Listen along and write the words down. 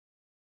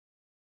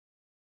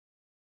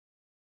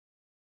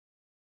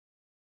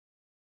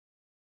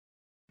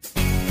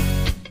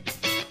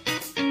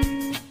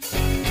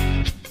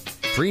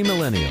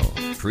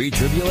premillennial,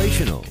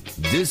 pre-tribulational,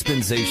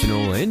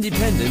 dispensational,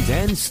 independent,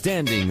 and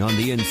standing on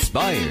the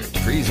inspired,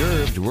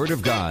 preserved Word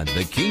of God,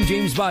 the King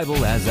James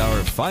Bible as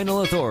our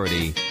final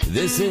authority.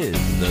 This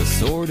is the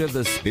Sword of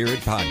the Spirit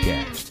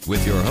podcast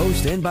with your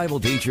host and Bible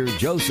teacher,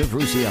 Joseph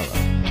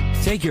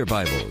Rusiello. Take your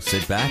Bible,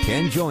 sit back,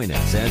 and join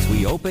us as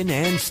we open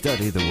and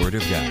study the Word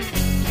of God.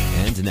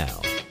 And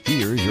now,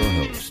 here's your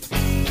host.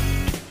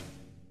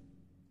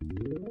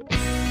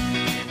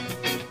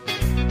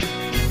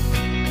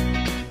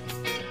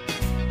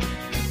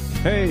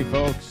 Hey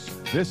folks,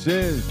 this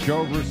is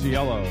Joe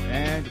Rusiello,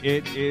 and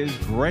it is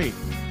great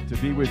to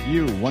be with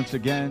you once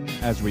again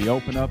as we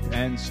open up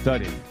and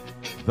study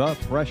the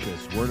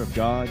precious Word of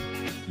God,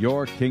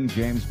 your King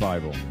James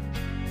Bible.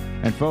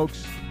 And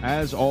folks,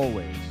 as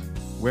always,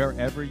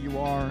 wherever you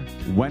are,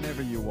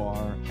 whenever you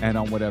are, and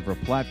on whatever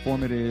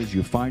platform it is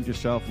you find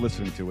yourself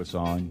listening to us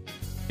on,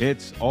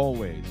 it's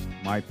always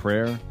my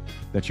prayer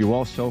that you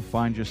also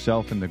find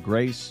yourself in the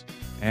grace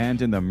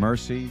and in the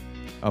mercy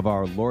of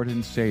our Lord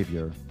and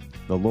Savior,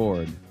 the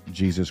Lord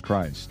Jesus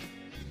Christ.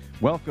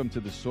 Welcome to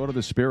the Sword of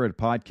the Spirit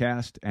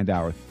podcast and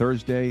our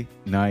Thursday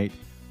night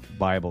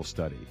Bible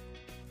study.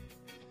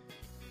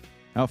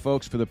 Now,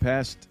 folks, for the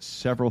past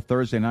several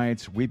Thursday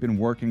nights, we've been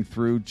working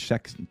through 2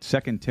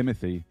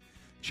 Timothy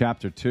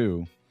chapter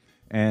 2,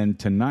 and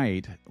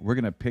tonight we're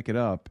going to pick it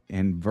up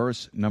in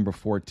verse number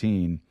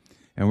 14,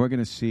 and we're going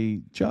to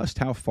see just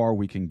how far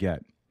we can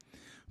get.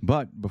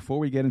 But before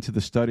we get into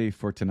the study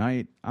for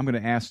tonight, I'm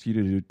going to ask you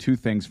to do two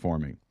things for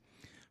me.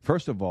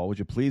 First of all, would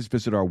you please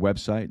visit our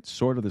website,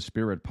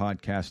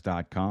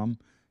 swordofthespiritpodcast.com.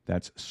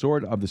 That's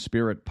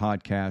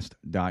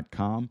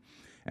swordofthespiritpodcast.com.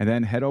 And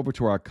then head over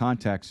to our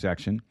contact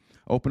section,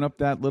 open up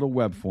that little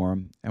web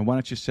form, and why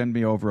don't you send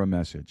me over a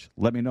message?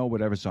 Let me know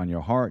whatever's on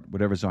your heart,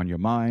 whatever's on your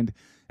mind,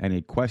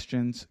 any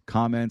questions,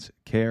 comments,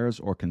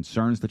 cares, or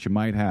concerns that you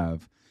might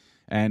have,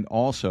 and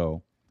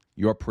also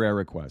your prayer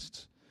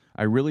requests.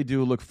 I really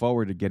do look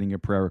forward to getting your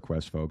prayer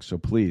requests, folks, so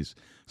please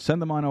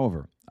send them on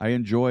over. I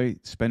enjoy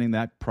spending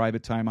that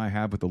private time I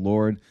have with the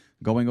Lord,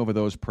 going over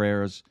those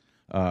prayers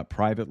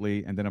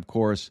privately, and then, of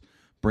course,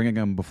 bringing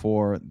them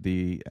before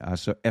the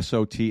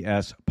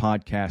SOTS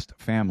podcast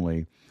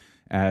family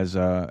as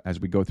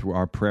we go through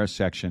our prayer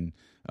section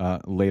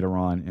later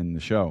on in the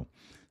show.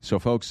 So,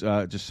 folks,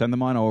 just send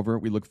them on over.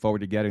 We look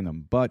forward to getting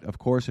them. But, of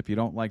course, if you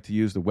don't like to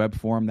use the web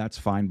form, that's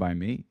fine by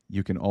me.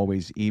 You can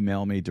always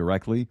email me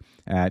directly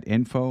at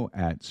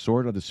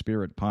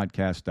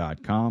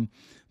info@swordofthespiritpodcast.com.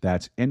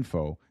 That's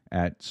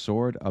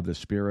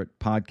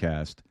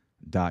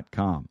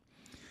info@swordofthespiritpodcast.com.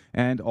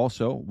 And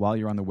also, while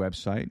you're on the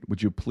website,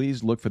 would you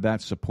please look for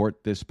that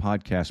Support This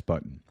Podcast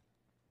button?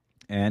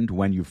 And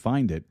when you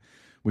find it,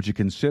 would you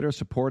consider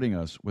supporting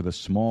us with a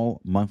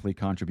small monthly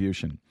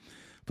contribution?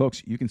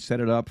 Folks, you can set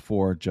it up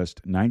for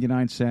just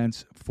 99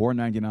 cents,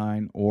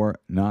 $4.99, or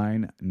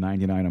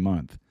 $9.99 a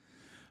month.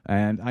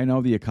 And I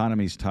know the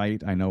economy's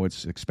tight. I know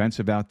it's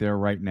expensive out there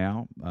right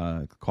now.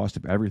 The cost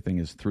of everything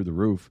is through the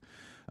roof.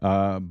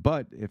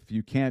 But if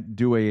you can't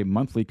do a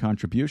monthly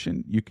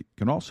contribution, you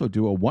can also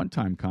do a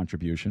one-time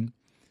contribution.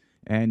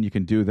 And you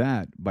can do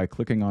that by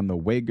clicking on the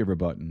Waygiver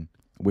button,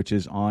 which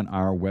is on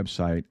our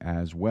website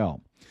as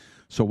well.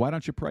 So why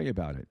don't you pray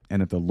about it?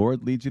 And if the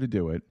Lord leads you to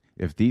do it,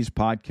 if these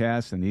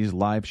podcasts and these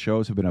live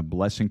shows have been a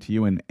blessing to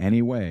you in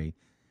any way,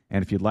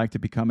 and if you'd like to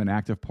become an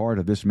active part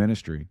of this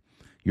ministry,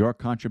 your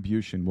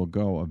contribution will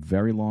go a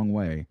very long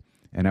way,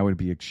 and I would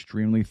be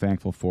extremely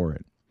thankful for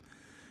it.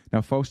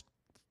 Now, folks,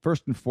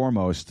 first and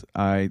foremost,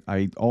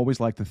 I always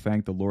like to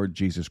thank the Lord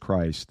Jesus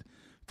Christ,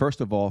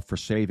 first of all, for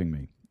saving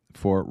me,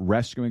 for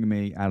rescuing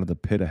me out of the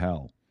pit of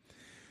hell.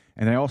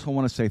 And I also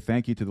want to say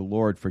thank you to the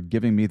Lord for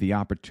giving me the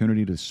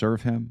opportunity to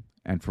serve Him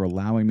and for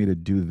allowing me to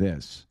do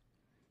this.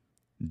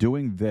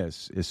 Doing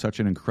this is such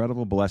an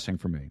incredible blessing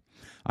for me.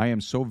 I am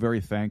so very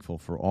thankful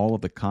for all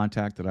of the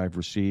contact that I've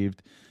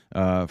received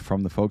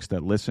from the folks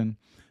that listen.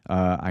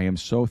 I am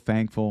so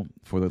thankful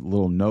for the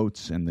little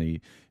notes and the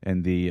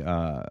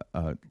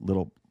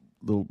little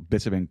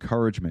bits of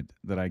encouragement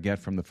that I get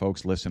from the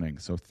folks listening.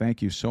 So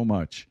thank you so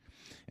much.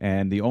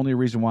 And the only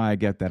reason why I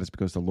get that is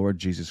because the Lord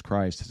Jesus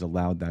Christ has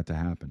allowed that to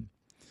happen.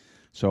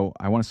 So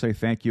I want to say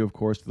thank you, of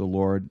course, to the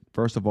Lord,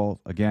 first of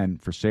all, again,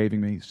 for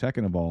saving me.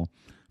 Second of all,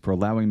 for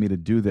allowing me to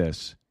do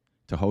this,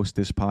 to host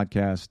this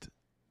podcast,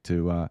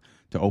 to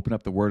open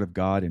up the Word of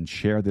God and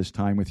share this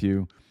time with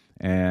you.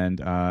 And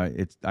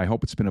I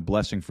hope it's been a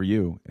blessing for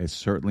you. It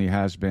certainly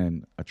has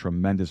been a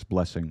tremendous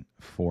blessing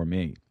for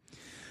me.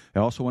 I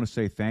also want to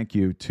say thank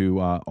you to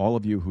all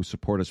of you who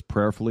support us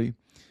prayerfully.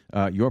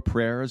 Your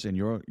prayers and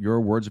your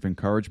words of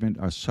encouragement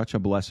are such a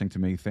blessing to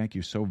me. Thank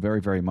you so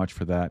very, very much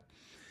for that.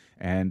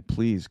 And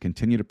please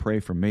continue to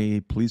pray for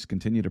me. Please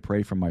continue to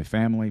pray for my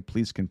family.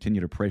 Please continue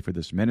to pray for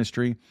this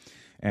ministry.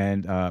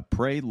 And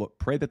pray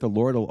that the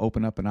Lord will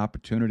open up an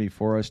opportunity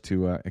for us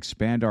to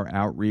expand our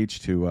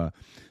outreach, to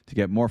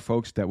get more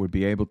folks that would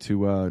be able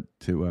to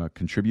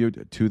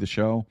contribute to the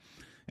show.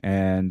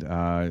 And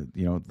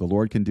the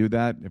Lord can do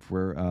that if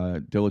we're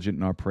diligent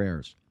in our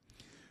prayers.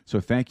 So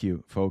thank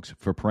you, folks,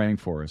 for praying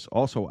for us.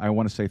 Also, I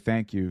want to say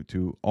thank you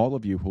to all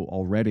of you who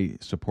already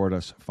support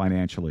us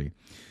financially.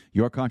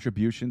 Your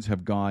contributions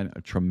have gone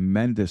a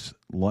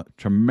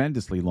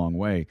tremendously long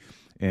way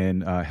in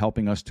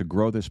helping us to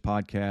grow this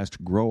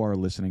podcast, grow our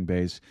listening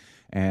base,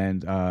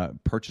 and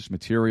purchase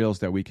materials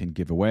that we can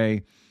give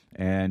away.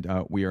 And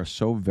we are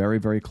so very,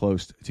 very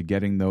close to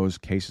getting those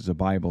cases of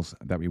Bibles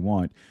that we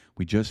want.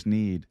 We just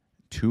need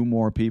 2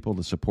 more people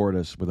to support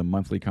us with a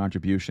monthly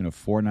contribution of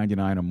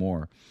 $4.99 or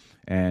more.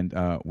 And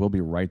we'll be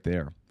right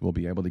there. We'll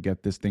be able to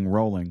get this thing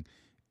rolling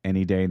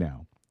any day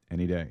now,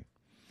 any day.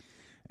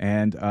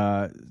 And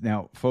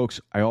now,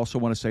 folks, I also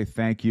want to say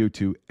thank you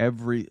to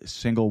every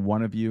single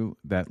one of you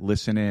that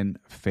listen in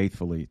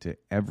faithfully to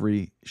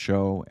every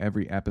show,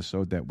 every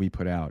episode that we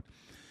put out.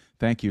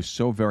 Thank you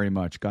so very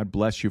much. God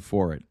bless you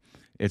for it.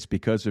 It's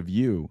because of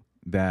you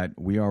that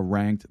we are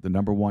ranked the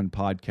 #1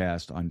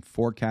 podcast on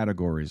 4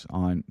 categories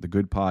on the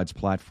Good Pods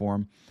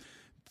platform.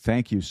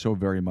 Thank you so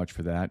very much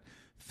for that.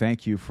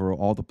 Thank you for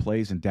all the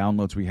plays and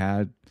downloads we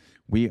had.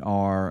 We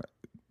are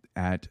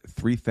at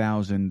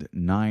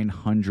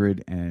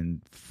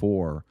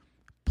 3,904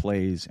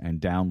 plays and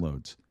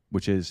downloads,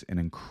 which is an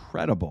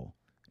incredible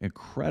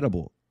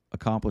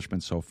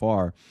accomplishment so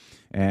far.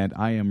 And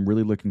I am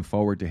really looking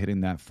forward to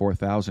hitting that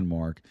 4,000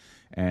 mark.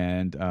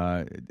 And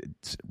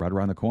it's right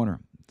around the corner.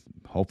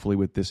 Hopefully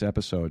with this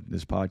episode,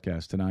 this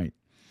podcast tonight,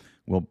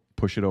 we'll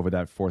push it over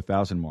that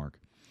 4,000 mark.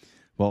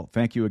 Well,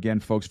 thank you again,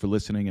 folks, for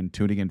listening and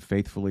tuning in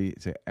faithfully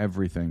to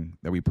everything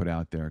that we put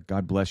out there.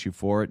 God bless you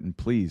for it, and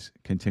please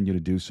continue to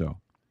do so.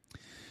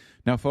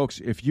 Now, folks,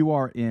 if you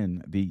are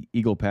in the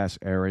Eagle Pass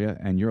area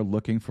and you're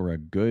looking for a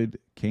good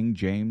King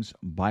James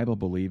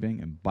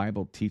Bible-believing and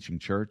Bible-teaching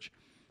church,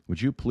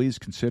 would you please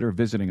consider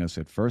visiting us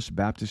at First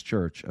Baptist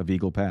Church of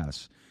Eagle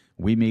Pass?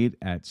 We meet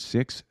at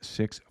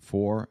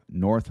 664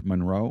 North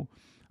Monroe.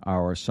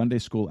 Our Sunday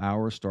school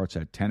hour starts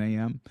at 10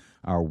 a.m.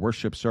 Our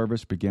worship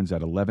service begins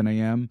at 11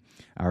 a.m.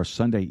 Our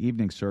Sunday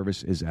evening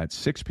service is at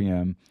 6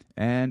 p.m.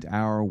 And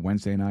our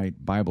Wednesday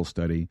night Bible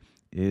study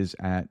is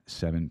at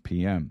 7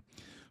 p.m.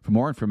 For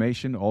more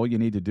information, all you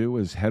need to do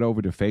is head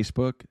over to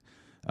Facebook,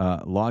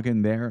 log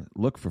in there,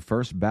 look for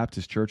First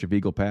Baptist Church of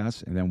Eagle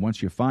Pass, and then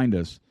once you find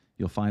us,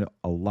 you'll find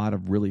a lot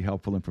of really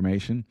helpful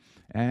information,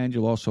 and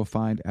you'll also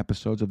find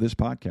episodes of this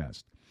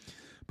podcast.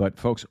 But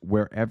folks,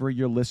 wherever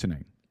you're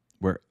listening,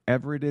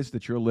 wherever it is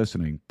that you're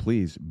listening,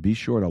 please be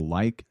sure to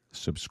like,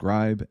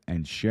 subscribe,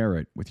 and share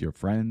it with your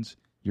friends,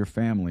 your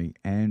family,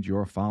 and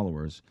your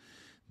followers.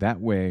 That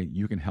way,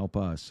 you can help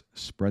us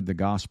spread the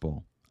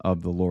gospel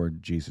of the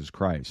Lord Jesus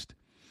Christ.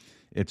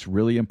 It's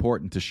really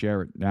important to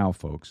share it now,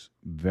 folks.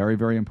 Very,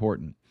 very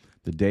important.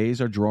 The days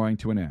are drawing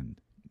to an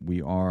end.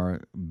 We are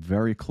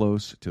very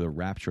close to the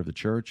rapture of the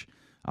church.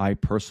 I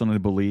personally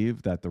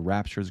believe that the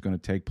rapture is going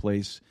to take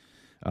place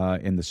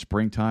in the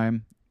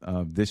springtime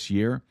of this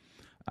year.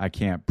 I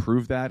can't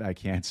prove that. I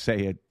can't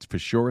say it for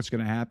sure it's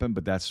going to happen,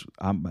 but that's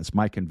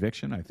my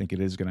conviction. I think it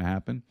is going to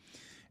happen.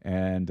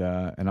 And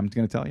I'm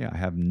going to tell you, I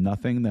have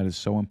nothing that is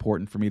so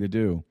important for me to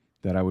do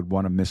that I would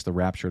want to miss the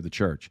rapture of the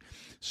church.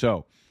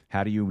 So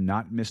how do you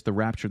not miss the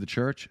rapture of the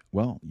church?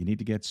 Well, you need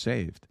to get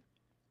saved.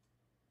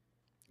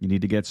 You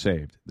need to get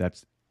saved.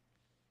 That's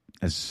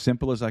as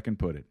simple as I can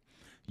put it.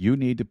 You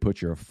need to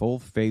put your full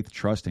faith,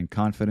 trust, and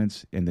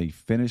confidence in the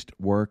finished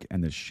work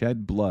and the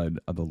shed blood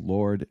of the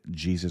Lord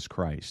Jesus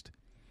Christ.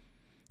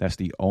 That's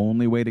the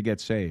only way to get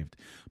saved.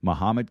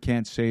 Muhammad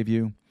can't save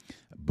you.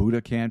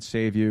 Buddha can't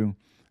save you.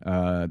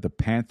 The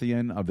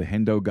pantheon of the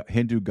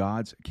Hindu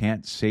gods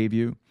can't save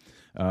you.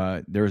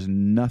 There's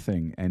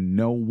nothing and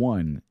no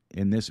one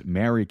in this.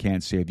 Mary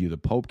can't save you. The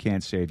Pope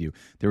can't save you.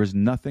 There is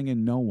nothing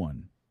and no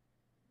one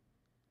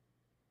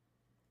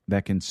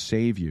that can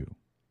save you.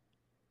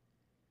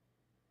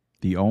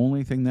 The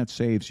only thing that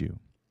saves you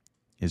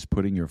is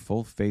putting your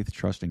full faith,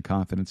 trust, and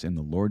confidence in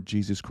the Lord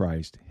Jesus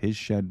Christ, his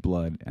shed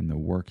blood, and the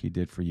work he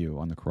did for you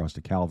on the cross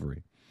of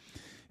Calvary.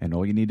 And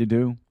all you need to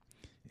do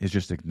is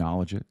just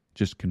acknowledge it.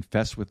 Just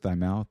confess with thy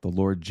mouth the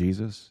Lord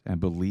Jesus, and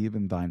believe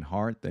in thine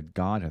heart that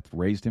God hath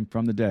raised him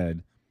from the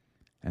dead,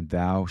 and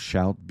thou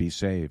shalt be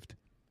saved.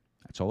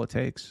 That's all it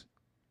takes.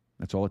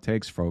 That's all it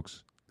takes,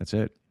 folks. That's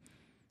it.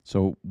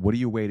 So what are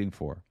you waiting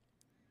for?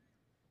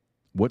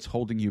 What's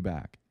holding you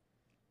back?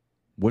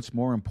 What's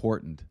more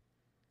important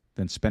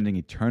than spending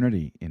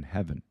eternity in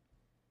heaven?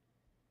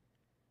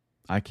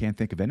 I can't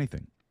think of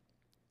anything.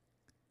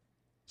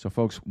 So,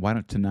 folks, why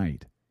don't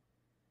tonight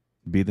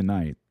be the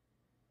night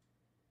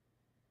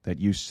that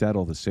you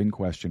settle the sin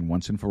question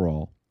once and for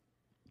all,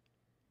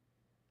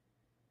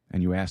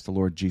 and you ask the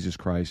Lord Jesus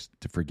Christ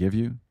to forgive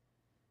you,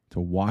 to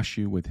wash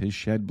you with his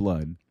shed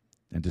blood,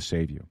 and to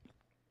save you.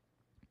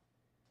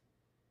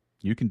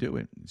 You can do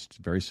it. It's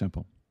very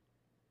simple.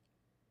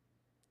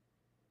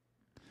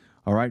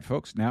 All right,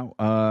 folks. Now,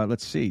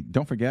 let's see.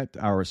 Don't forget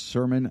our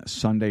Sermon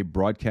Sunday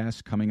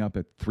broadcast coming up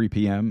at 3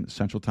 p.m.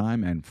 Central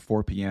Time and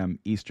 4 p.m.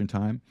 Eastern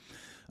Time.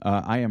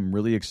 I am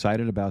really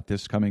excited about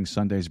this coming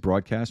Sunday's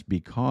broadcast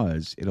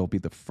because it'll be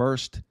the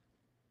first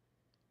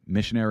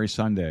Missionary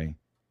Sunday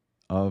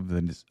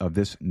of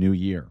this new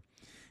year.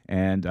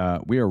 And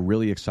we are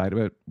really excited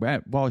about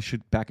it. Well, I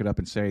should back it up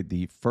and say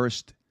the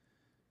first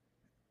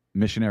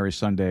Missionary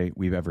Sunday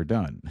we've ever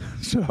done.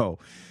 So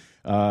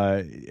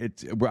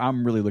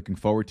I'm really looking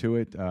forward to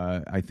it.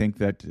 I think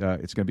that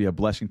it's going to be a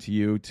blessing to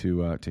you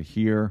to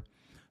hear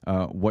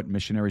what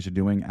missionaries are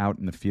doing out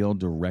in the field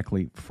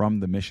directly from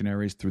the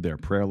missionaries through their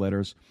prayer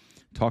letters,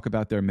 talk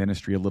about their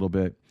ministry a little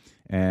bit,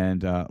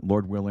 and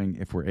Lord willing,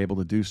 if we're able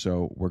to do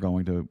so, we're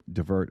going to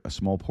divert a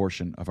small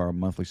portion of our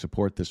monthly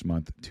support this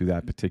month to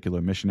that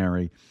particular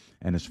missionary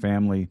and his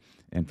family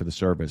and for the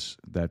service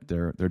that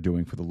they're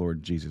doing for the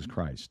Lord Jesus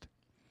Christ.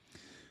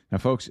 Now,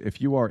 folks,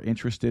 if you are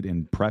interested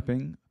in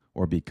prepping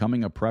or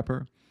becoming a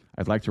prepper,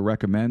 I'd like to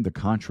recommend the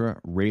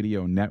Contra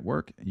Radio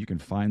Network. You can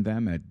find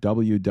them at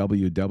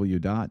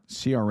www.crn.best.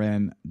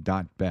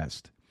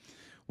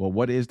 Well,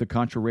 what is the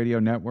Contra Radio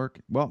Network?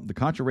 Well, the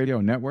Contra Radio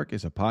Network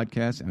is a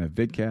podcast and a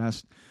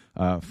vidcast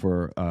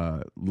for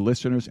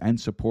listeners and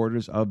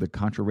supporters of the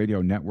Contra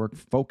Radio Network,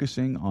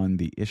 focusing on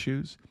the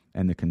issues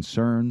and the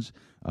concerns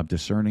of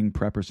discerning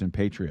preppers and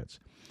patriots.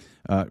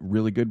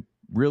 Really good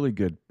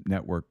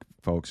network,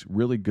 folks.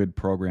 Really good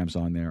programs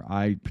on there.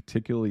 I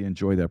particularly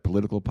enjoy their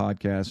political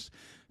podcasts.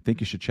 I think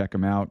you should check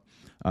them out.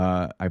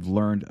 I've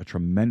learned a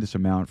tremendous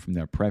amount from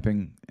their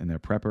prepping and their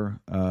prepper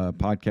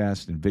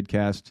podcast and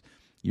vidcasts.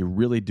 You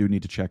really do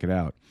need to check it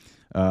out.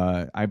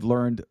 I've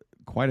learned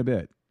quite a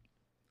bit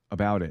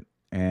about it,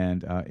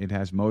 and it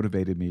has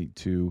motivated me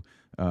to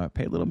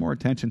pay a little more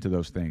attention to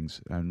those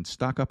things and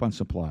stock up on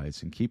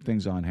supplies and keep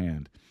things on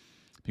hand.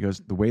 Because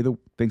the way the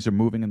things are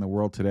moving in the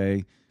world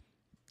today,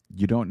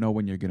 you don't know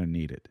when you're going to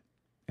need it.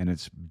 And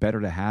it's better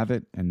to have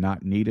it and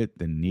not need it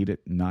than need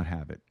it and not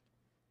have it.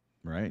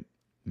 Right?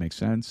 Makes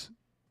sense?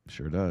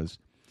 Sure does.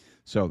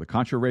 So the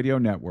Contra Radio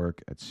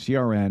Network at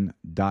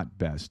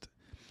crn.best.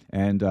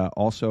 And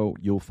also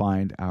you'll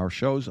find our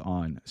shows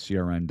on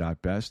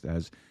crn.best,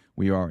 as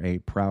we are a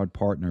proud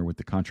partner with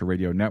the Contra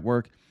Radio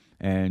Network.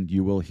 And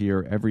you will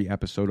hear every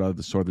episode of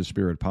the Sword of the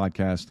Spirit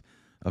podcast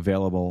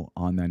available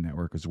on that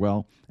network as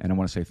well. And I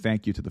want to say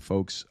thank you to the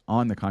folks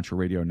on the Contra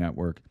Radio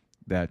Network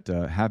that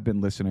have been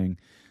listening.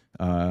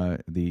 Our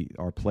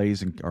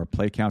plays and our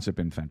play counts have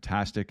been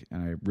fantastic,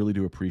 and I really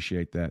do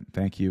appreciate that.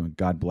 Thank you, and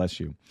God bless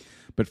you.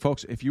 But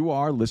folks, if you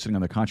are listening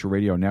on the Contra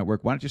Radio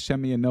Network, why don't you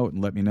send me a note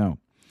and let me know?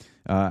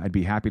 I'd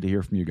be happy to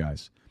hear from you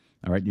guys.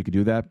 All right, you can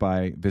do that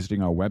by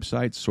visiting our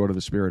website,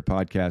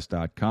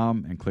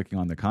 swordofthespiritpodcast.com, and clicking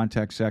on the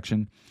contact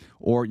section,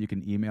 or you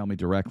can email me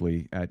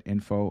directly at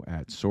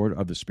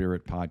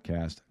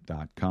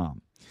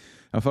info@swordofthespiritpodcast.com.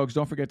 Now, folks,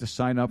 don't forget to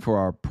sign up for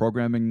our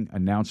programming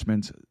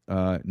announcements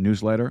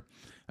newsletter,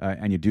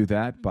 and you do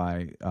that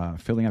by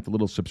filling out the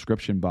little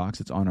subscription box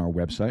that's on our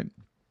website,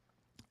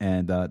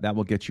 and that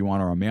will get you on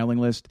our mailing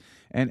list.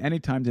 And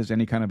anytime there's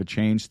any kind of a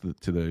change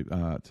to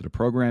the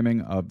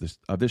programming of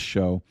this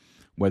show,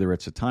 whether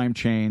it's a time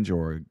change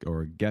or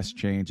a guest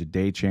change, a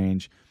day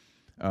change,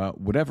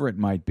 whatever it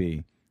might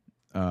be,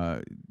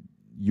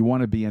 you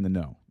want to be in the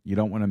know. You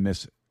don't want to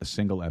miss a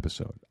single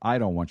episode. I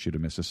don't want you to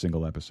miss a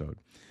single episode.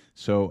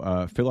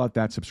 So fill out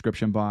that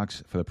subscription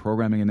box for the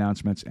programming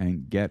announcements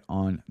and get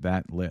on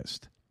that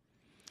list.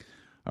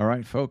 All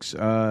right, folks,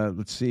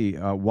 let's see.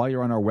 While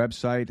you're on our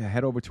website,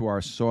 head over to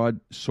our sword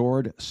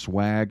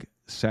swag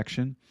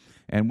section.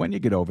 And when you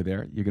get over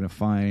there, you're going to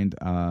find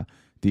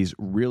these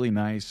really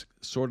nice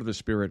Sword of the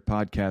Spirit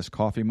podcast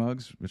coffee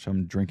mugs, which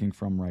I'm drinking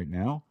from right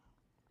now.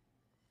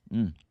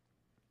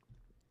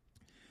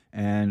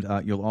 And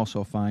you'll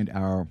also find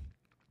our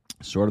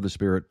Sword of the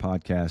Spirit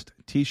podcast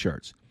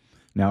T-shirts.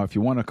 Now, if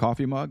you want a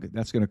coffee mug,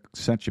 that's going to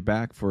set you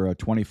back for a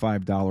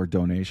 $25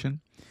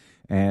 donation.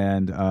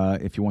 And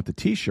if you want the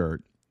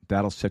T-shirt,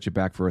 that'll set you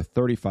back for a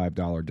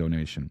 $35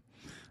 donation.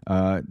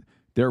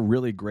 They're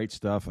really great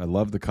stuff. I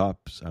love the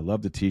cups. I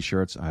love the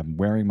T-shirts. I'm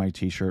wearing my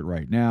T-shirt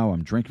right now.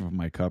 I'm drinking from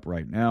my cup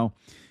right now.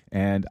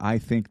 And I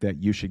think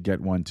that you should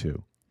get one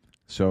too.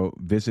 So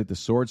visit the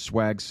Sword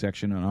Swag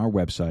section on our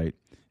website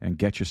and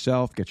get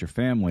yourself, get your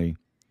family,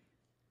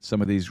 some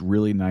of these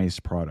really nice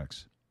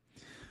products.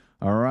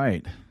 All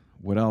right.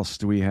 What else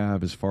do we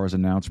have as far as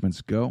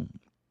announcements go?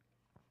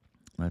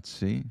 Let's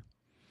see.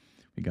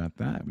 We got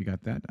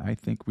that. I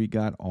think we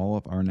got all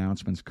of our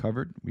announcements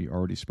covered. We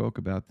already spoke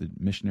about the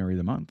Missionary of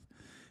the Month.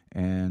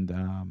 And,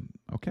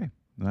 okay,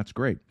 that's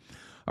great.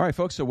 All right,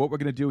 folks, so what we're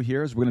going to do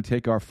here is we're going to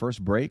take our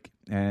first break.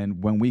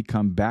 And when we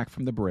come back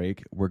from the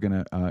break, we're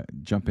going to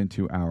jump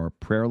into our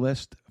prayer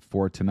list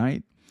for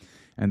tonight,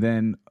 and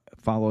then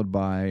followed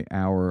by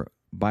our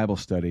Bible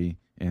study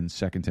in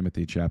 2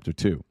 Timothy chapter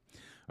 2.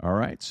 All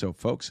right, so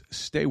folks,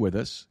 stay with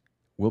us.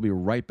 We'll be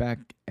right back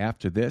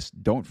after this.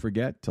 Don't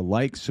forget to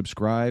like,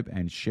 subscribe,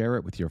 and share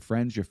it with your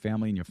friends, your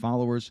family, and your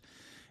followers.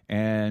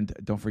 And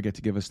don't forget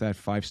to give us that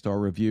 5-star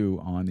review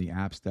on the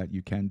apps that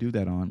you can do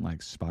that on,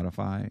 like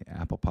Spotify,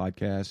 Apple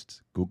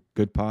Podcasts,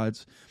 Good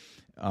Pods.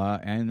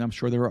 And I'm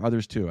sure there are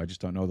others too. I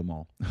just don't know them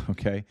all.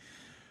 Okay?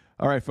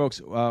 All right, folks,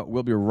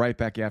 we'll be right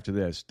back after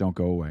this. Don't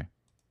go away.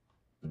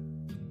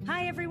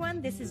 Hi,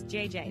 everyone. This is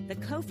JJ, the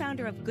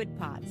co-founder of Good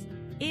Pods.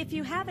 If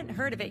you haven't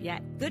heard of it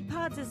yet, Good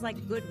Pods is like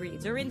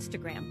Goodreads or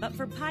Instagram, but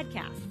for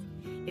podcasts.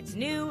 It's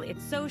new,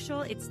 it's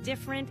social, it's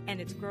different, and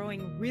it's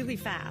growing really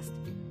fast.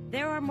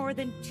 There are more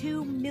than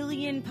 2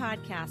 million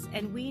podcasts,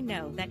 and we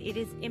know that it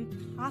is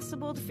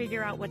impossible to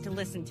figure out what to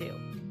listen to.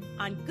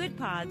 On Good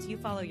Pods, you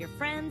follow your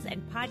friends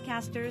and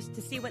podcasters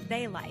to see what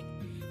they like.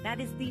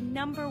 That is the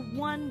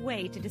 #1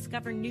 way to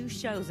discover new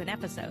shows and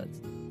episodes.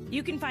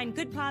 You can find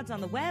Good Pods on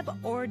the web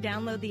or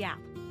download the app.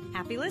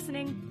 Happy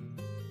listening.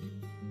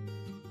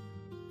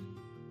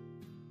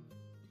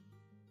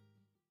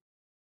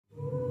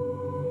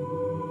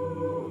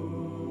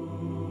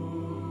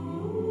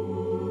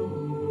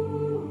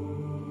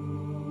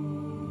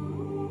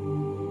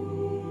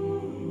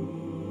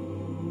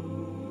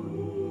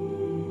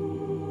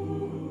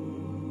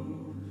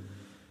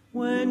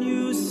 When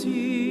you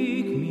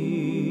seek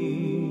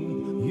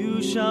me,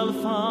 you shall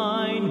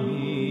find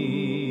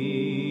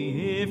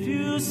me. If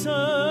you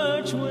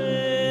search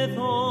with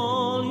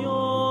all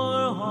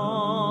your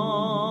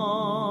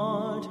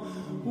heart,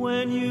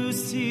 when you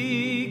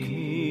seek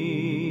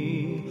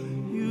me,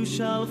 you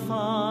shall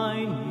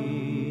find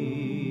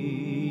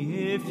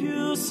me. If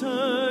you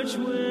search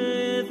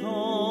with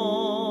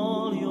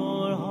all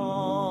your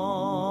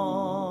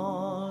heart,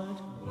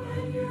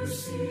 when you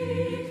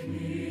seek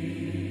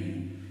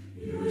me,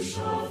 you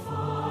shall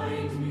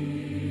find me.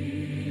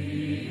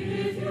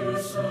 If you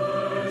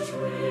search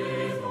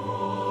with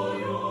all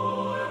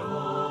your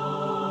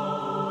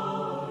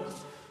heart,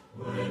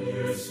 when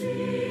you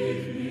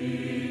seek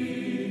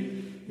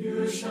me,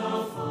 you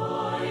shall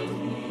find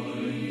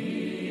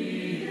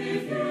me.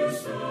 If you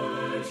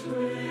search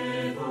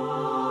with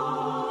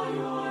all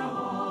your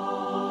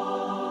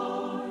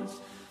heart,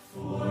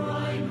 for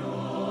I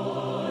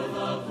know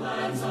the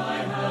plans I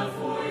have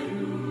for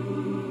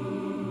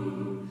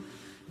you.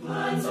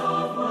 Plans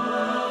of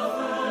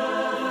welfare,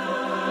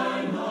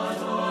 not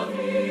of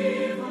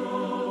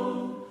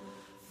evil.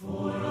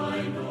 For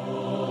I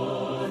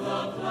know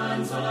the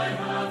plans I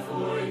have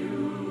for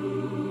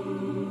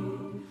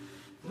you.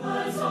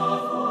 Plans of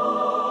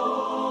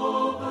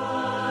hope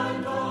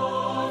and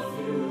of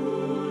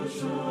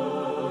future.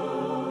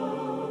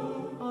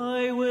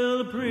 I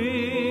will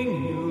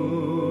bring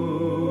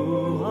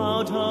you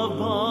out of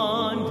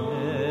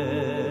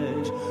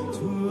bondage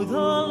to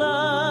the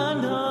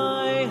land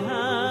I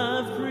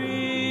have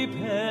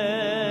prepared.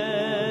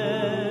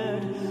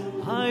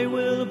 I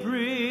will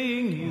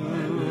bring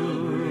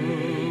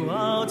you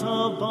out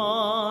of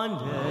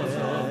bondage.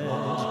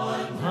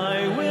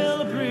 I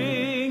will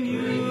bring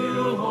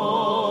you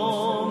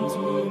home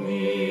to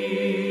me.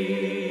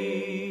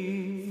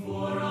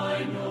 For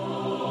I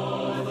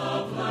know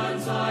the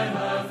plans I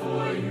have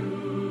for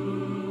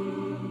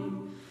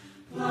you.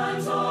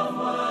 Plans of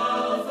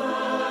welfare,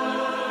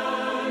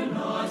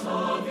 not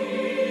of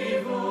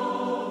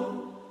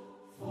evil.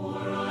 For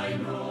I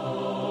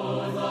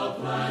know the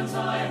plans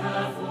I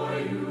have for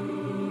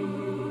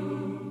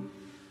you.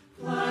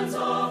 Plans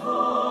of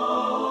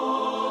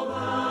hope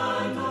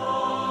and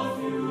of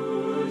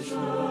future.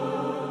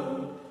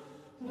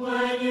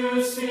 When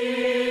you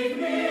seek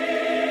me,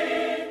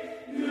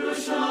 you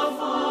shall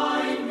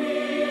find me.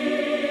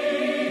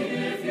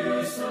 If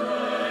you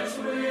search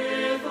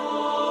with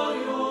all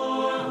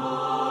your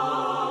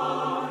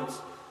heart.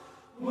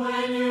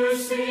 When you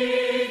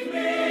seek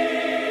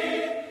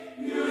me,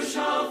 you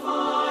shall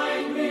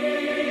find me.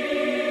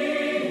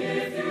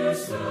 If you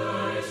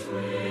search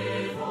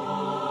with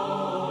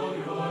all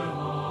your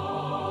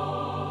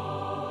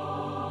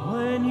heart.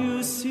 When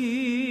you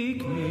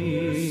seek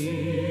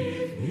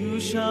me, you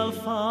shall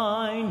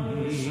find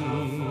me.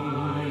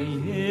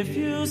 If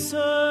you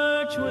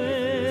search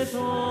with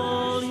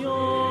all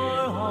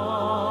your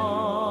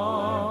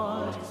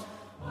heart,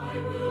 I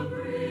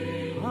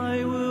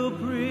will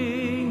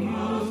bring you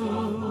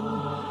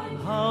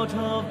out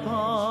of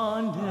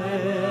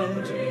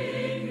bondage.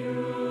 Bring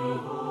you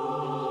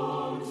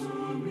home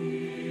to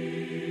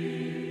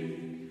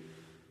me.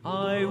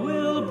 I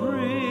will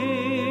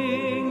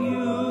bring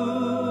you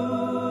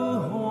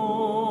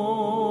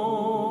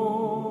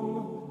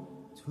home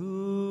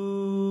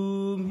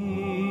to me.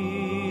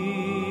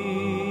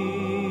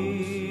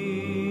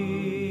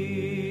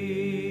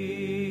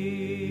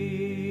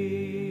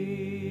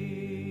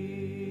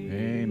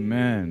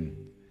 Amen.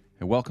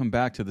 And welcome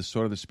back to the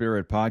Sword of the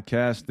Spirit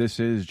podcast. This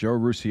is Joe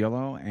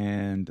Rusiello,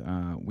 and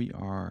we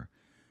are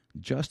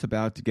just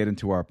about to get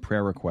into our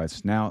prayer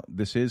requests. Now,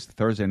 this is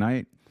Thursday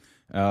night.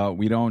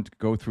 We don't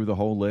go through the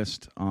whole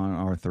list on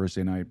our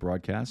Thursday night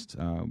broadcast.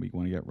 We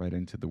want to get right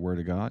into the Word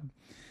of God.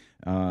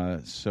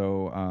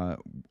 So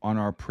on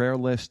our prayer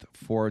list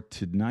for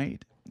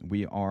tonight,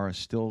 we are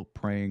still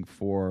praying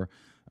for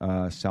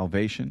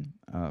salvation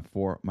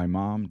for my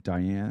mom,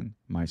 Diane,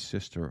 my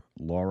sister,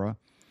 Laura,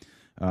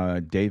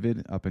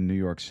 David up in New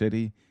York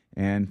City,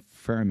 and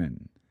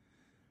Furman.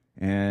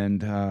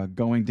 And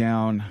going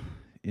down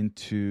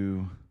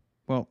into,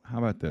 well, how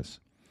about this?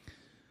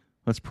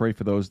 Let's pray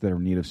for those that are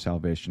in need of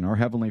salvation. Our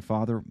Heavenly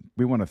Father,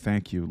 we want to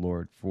thank you,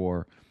 Lord,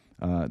 for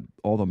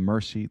all the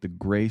mercy, the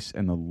grace,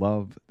 and the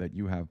love that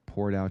you have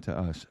poured out to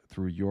us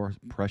through your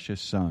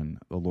precious Son,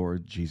 the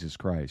Lord Jesus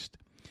Christ.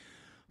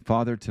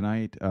 Father,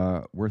 tonight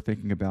we're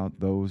thinking about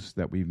those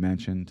that we've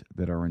mentioned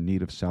that are in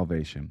need of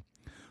salvation.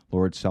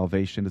 Lord,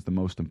 salvation is the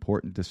most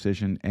important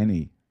decision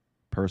any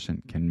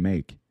person can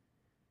make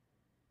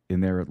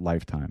in their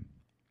lifetime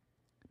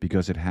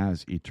because it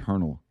has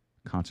eternal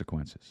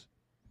consequences.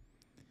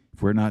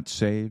 If we're not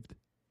saved,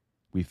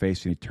 we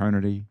face an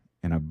eternity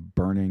in a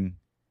burning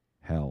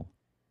hell.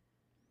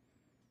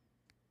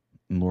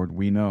 And Lord,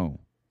 we know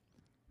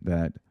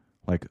that,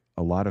 like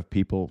a lot of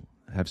people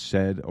have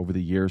said over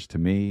the years to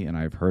me, and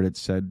I've heard it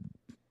said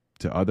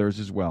to others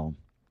as well,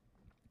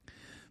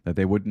 that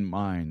they wouldn't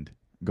mind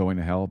going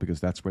to hell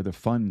because that's where the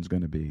fun's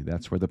going to be.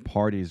 That's where the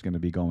party is going to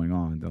be going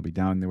on. They'll be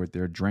down there with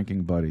their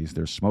drinking buddies,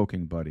 their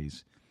smoking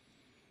buddies.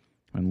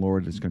 And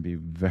Lord, it's going to be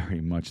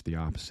very much the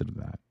opposite of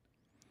that.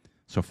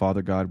 So,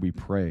 Father God, we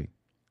pray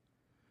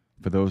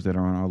for those that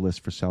are on our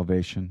list for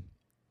salvation.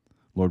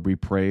 Lord, we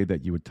pray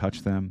that you would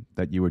touch them,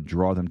 that you would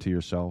draw them to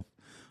yourself.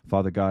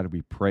 Father God,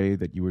 we pray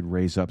that you would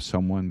raise up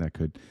someone that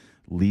could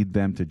lead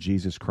them to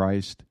Jesus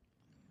Christ.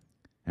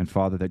 And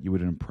Father, that you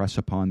would impress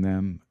upon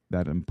them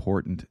that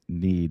important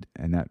need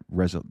and that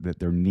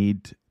their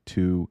need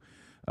to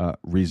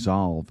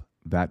resolve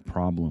that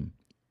problem,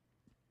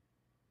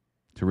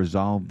 to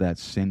resolve that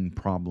sin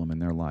problem in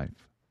their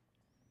life,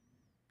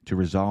 to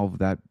resolve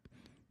that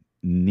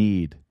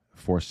need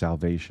for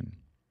salvation.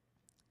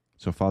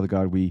 So, Father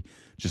God, we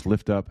just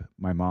lift up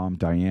my mom,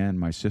 Diane,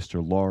 my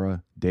sister,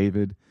 Laura,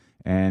 David,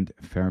 and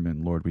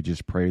Fairman. Lord, we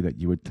just pray that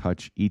you would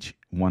touch each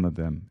one of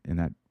them in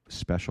that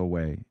special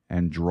way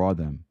and draw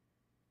them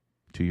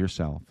to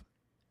yourself,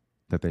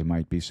 that they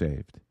might be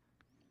saved.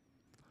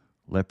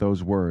 Let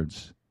those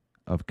words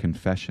of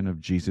confession of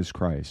Jesus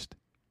Christ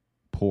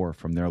pour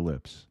from their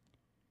lips.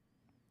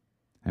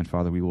 And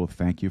Father, we will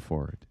thank you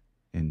for it.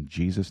 In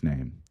Jesus'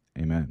 name,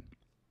 amen.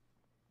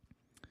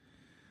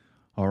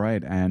 All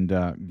right,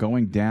 and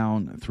going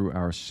down through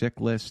our sick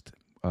list,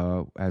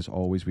 as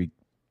always, we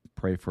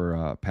pray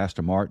for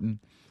Pastor Martin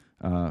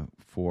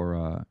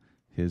for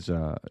his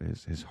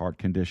heart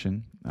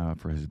condition,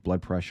 for his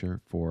blood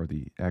pressure, for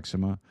the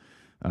eczema,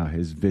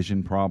 his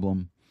vision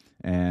problem,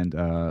 and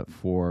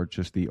for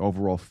just the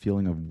overall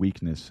feeling of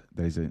weakness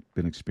that he's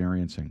been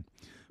experiencing.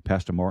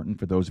 Pastor Martin,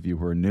 for those of you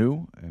who are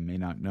new and may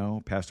not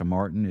know, Pastor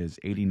Martin is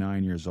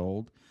 89 years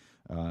old.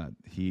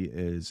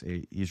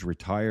 He's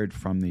retired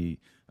from the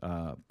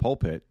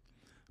pulpit,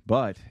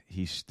 but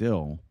he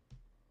still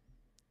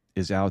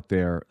is out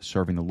there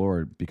serving the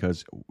Lord,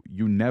 because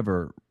you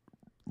never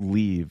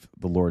leave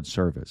the Lord's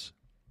service.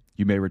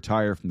 You may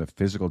retire from the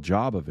physical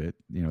job of it,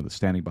 the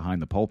standing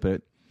behind the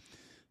pulpit,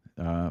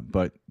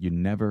 but you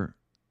never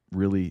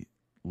really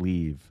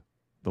leave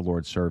the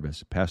Lord's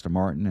service. Pastor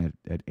Martin,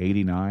 at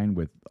 89,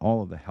 with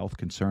all of the health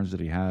concerns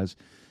that he has,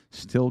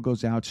 still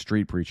goes out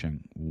street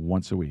preaching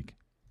once a week.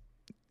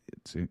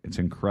 It's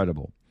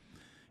incredible.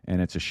 And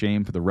it's a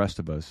shame for the rest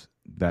of us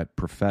that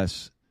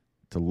profess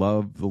to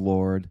love the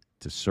Lord,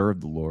 to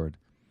serve the Lord,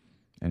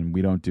 and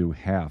we don't do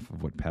half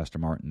of what Pastor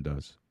Martin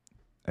does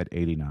at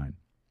 89.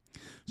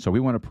 So we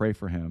want to pray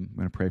for him.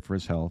 We're going to pray for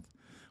his health.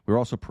 We're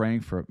also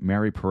praying for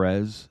Mary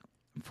Perez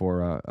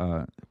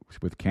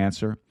with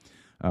cancer.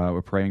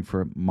 We're praying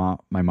for my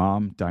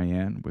mom,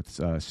 Diane, with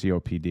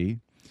COPD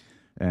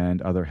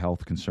and other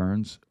health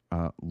concerns.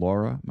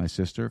 Laura, my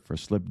sister, for a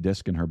slipped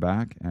disc in her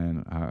back,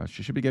 and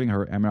she should be getting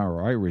her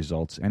MRI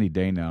results any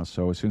day now.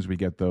 So as soon as we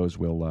get those,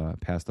 we'll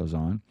pass those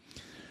on.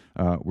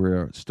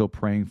 We're still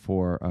praying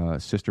for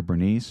Sister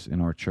Bernice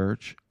in our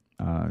church,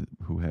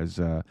 who has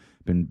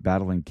been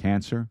battling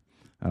cancer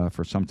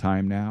for some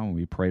time now.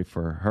 We pray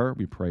for her.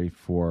 We pray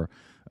for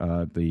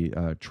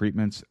the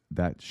treatments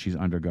that she's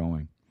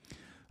undergoing.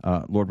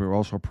 Lord, we're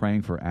also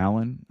praying for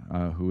Alan,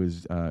 who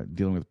is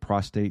dealing with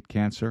prostate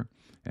cancer,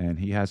 and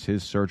he has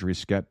his surgery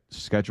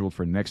scheduled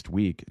for next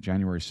week,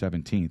 January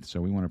 17th.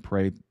 So we want to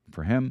pray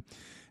for him,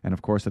 and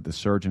of course that the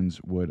surgeons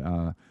would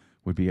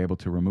be able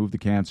to remove the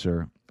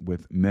cancer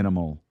with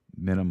minimal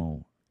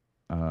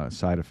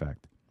side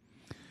effect.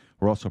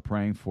 We're also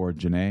praying for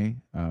Janae,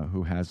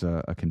 who has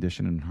a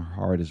condition in her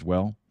heart as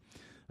well.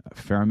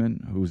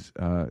 Fairman, who's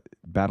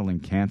battling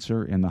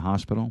cancer in the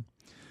hospital.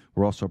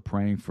 We're also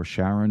praying for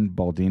Sharon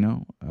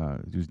Baldino,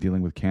 who's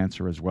dealing with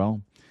cancer as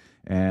well.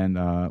 And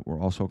we're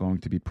also going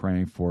to be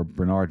praying for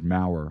Bernard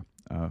Maurer,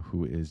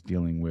 who is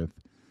dealing with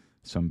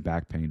some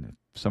back pain.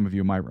 Some of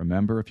you might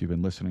remember, if you've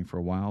been listening for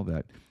a while,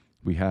 that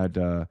we had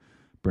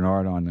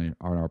Bernard on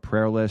our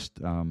prayer list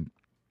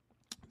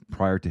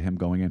prior to him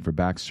going in for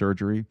back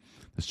surgery.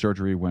 The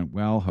surgery went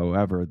well.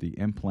 However, the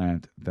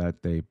implant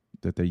that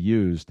they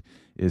used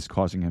is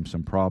causing him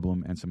some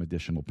problem and some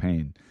additional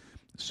pain.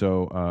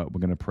 So we're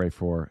going to pray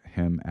for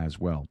him as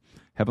well.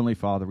 Heavenly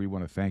Father, we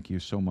want to thank you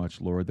so much,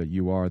 Lord, that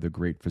you are the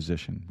great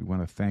physician. We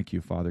want to thank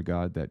you, Father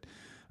God, that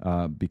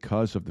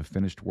because of the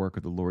finished work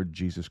of the Lord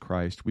Jesus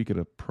Christ, we could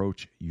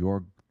approach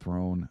your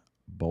throne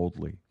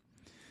boldly.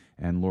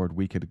 And Lord,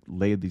 we could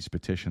lay these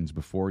petitions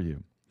before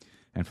you.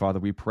 And Father,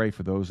 we pray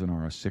for those on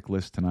our sick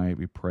list tonight.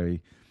 We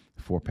pray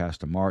for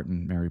Pastor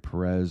Martin, Mary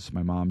Perez,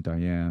 my mom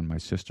Diane, my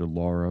sister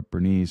Laura,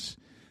 Bernice,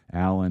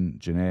 Alan,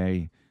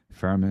 Janae,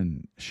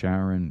 Furman,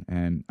 Sharon,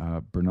 and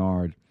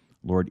Bernard.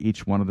 Lord,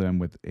 each one of them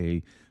with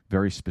a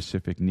very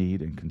specific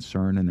need and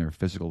concern in their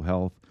physical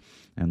health.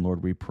 And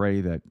Lord, we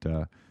pray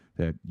that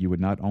that you would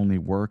not only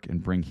work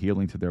and bring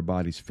healing to their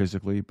bodies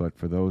physically, but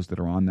for those that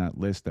are on that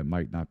list that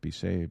might not be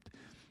saved,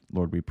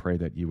 Lord, we pray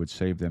that you would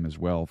save them as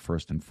well,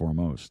 first and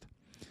foremost.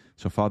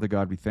 So, Father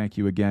God, we thank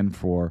you again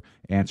for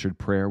answered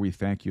prayer. We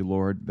thank you,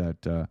 Lord,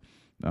 that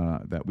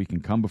that we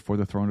can come before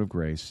the throne of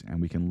grace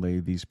and we can lay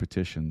these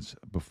petitions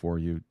before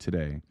you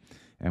today.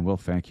 And we'll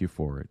thank you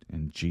for it.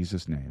 In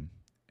Jesus' name,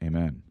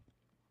 amen.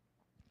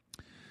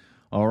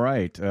 All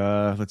right,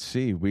 let's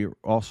see. We're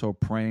also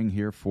praying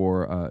here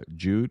for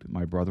Jude,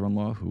 my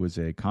brother-in-law, who is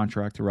a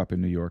contractor up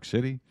in New York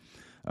City.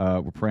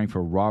 We're praying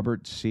for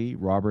Robert C.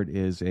 Robert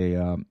is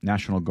a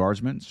National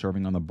Guardsman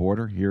serving on the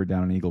border here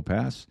down in Eagle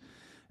Pass,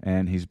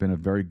 and he's been a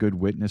very good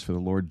witness for the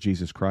Lord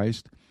Jesus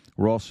Christ.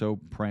 We're also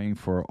praying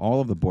for all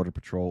of the Border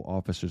Patrol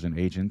officers and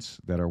agents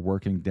that are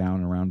working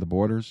down around the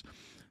borders,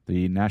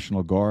 the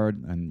National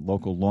Guard and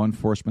local law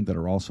enforcement that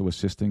are also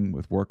assisting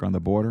with work on the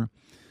border.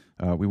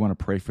 We want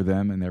to pray for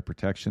them and their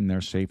protection,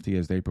 their safety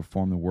as they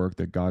perform the work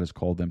that God has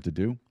called them to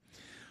do.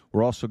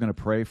 We're also going to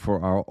pray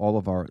for all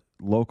of our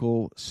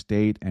local,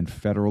 state, and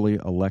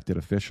federally elected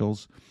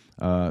officials,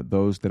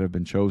 those that have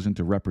been chosen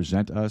to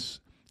represent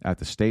us at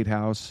the State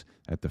House,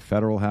 at the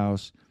Federal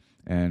House,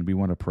 and we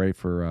want to pray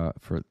for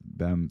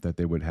them that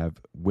they would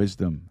have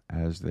wisdom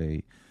as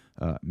they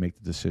make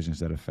the decisions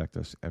that affect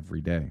us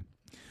every day.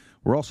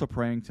 We're also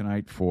praying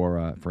tonight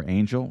for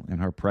Angel and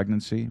her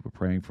pregnancy. We're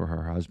praying for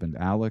her husband,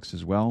 Alex,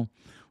 as well.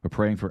 We're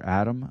praying for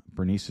Adam,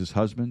 Bernice's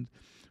husband.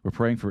 We're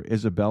praying for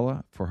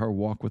Isabella for her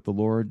walk with the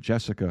Lord,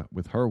 Jessica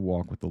with her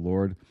walk with the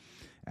Lord,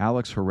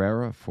 Alex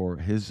Herrera for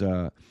his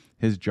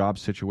job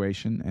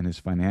situation and his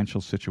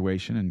financial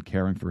situation and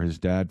caring for his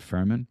dad,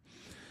 Furman.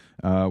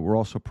 We're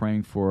also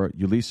praying for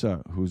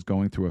Yulisa, who's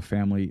going through a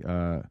family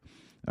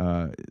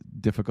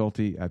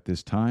difficulty at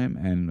this time,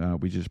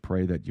 and we just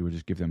pray that you would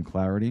just give them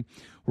clarity.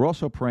 We're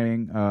also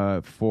praying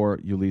for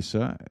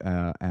Yulisa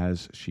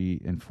as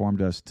she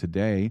informed us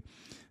today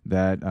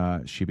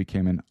that she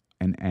became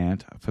an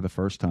aunt for the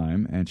first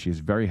time, and she's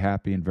very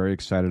happy and very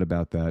excited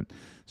about that.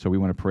 So we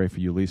want to pray for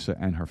Yulisa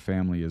and her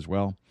family as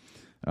well,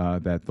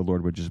 that the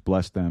Lord would just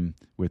bless them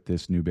with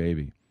this new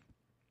baby.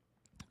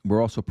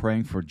 We're also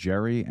praying for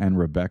Jerry and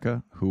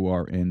Rebecca, who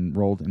are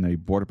enrolled in a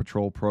Border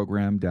Patrol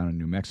program down in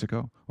New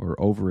Mexico, or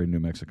over in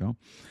New Mexico.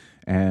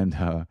 And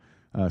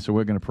so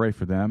we're going to pray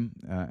for them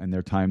and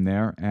their time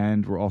there.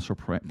 And we're also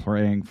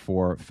praying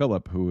for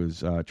Philip, who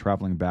is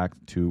traveling back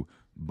to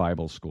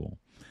Bible school.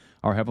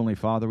 Our Heavenly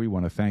Father, we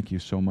want to thank you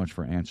so much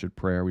for answered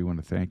prayer. We want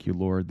to thank you,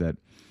 Lord,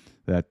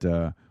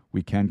 that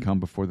we can come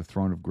before the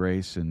throne of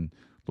grace, and,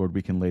 Lord,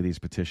 we can lay these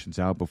petitions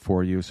out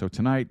before you. So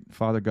tonight,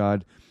 Father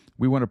God,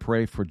 we want to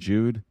pray for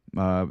Jude,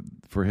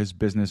 for his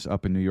business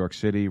up in New York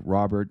City,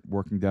 Robert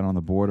working down on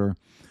the border,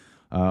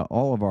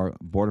 all of our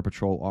Border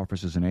Patrol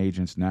officers and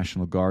agents,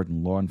 National Guard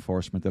and law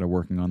enforcement that are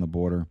working on the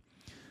border.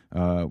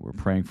 We're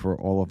praying for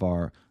all of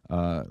our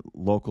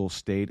local,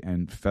 state,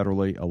 and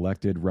federally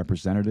elected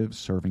representatives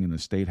serving in the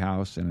State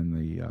House and in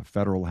the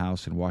Federal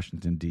House in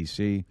Washington,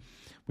 D.C.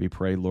 We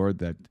pray, Lord,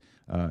 that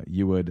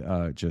you would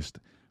just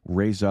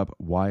raise up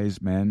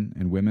wise men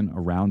and women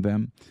around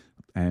them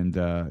and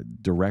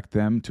direct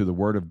them to the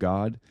Word of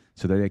God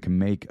so that they can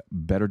make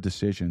better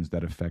decisions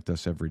that affect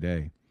us every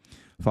day.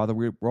 Father,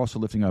 we're also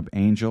lifting up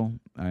Angel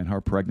and her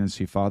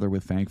pregnancy. Father,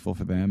 we're thankful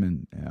for them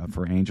and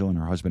for Angel and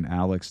her husband,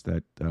 Alex,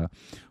 that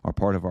are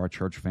part of our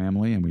church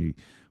family, and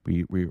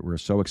we're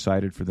so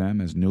excited for them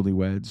as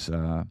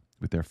newlyweds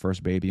with their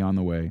first baby on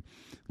the way.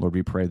 Lord,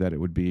 we pray that it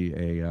would be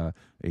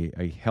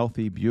a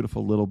healthy,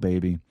 beautiful little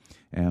baby,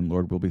 and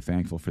Lord, we'll be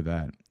thankful for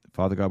that.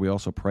 Father God, we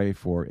also pray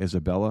for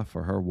Isabella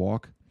for her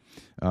walk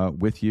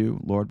with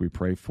you. Lord, we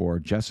pray for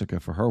Jessica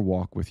for her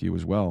walk with you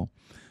as well.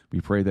 We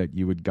pray that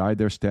you would guide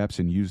their steps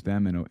and use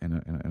them in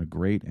a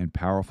great and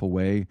powerful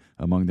way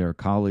among their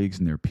colleagues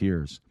and their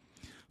peers.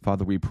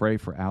 Father, we pray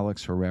for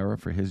Alex Herrera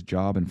for his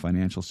job and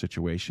financial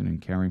situation and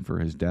caring for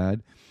his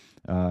dad,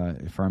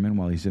 Furman,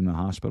 while he's in the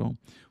hospital.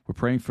 We're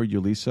praying for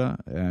Yulisa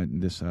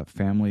and this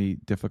family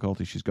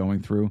difficulty she's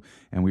going through,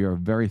 and we are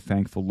very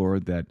thankful,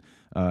 Lord, that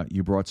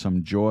you brought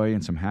some joy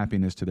and some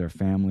happiness to their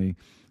family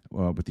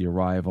with the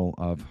arrival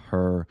of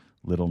her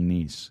little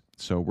niece.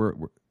 So we're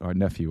our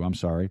nephew,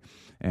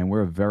 and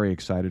we're very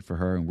excited for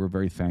her, and we're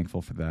very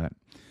thankful for that.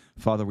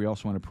 Father, we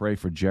also want to pray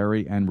for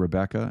Jerry and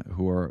Rebecca,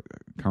 who are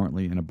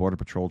currently in a Border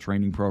Patrol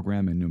training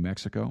program in New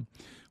Mexico.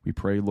 We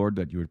pray, Lord,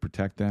 that you would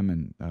protect them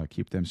and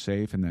keep them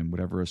safe, and then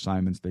whatever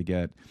assignments they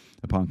get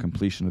upon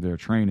completion of their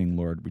training,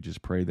 Lord, we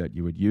just pray that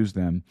you would use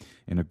them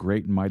in a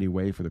great and mighty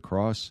way for the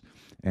cross,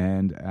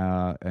 and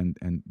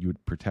you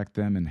would protect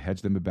them and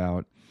hedge them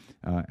about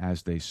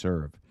as they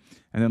serve.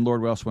 And then,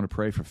 Lord, we also want to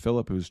pray for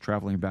Philip, who's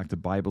traveling back to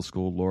Bible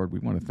school. Lord, we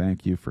want to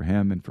thank you for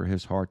him and for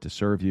his heart to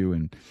serve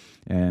you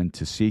and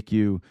to seek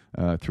you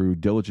through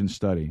diligent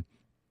study.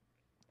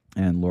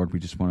 And, Lord, we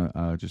just want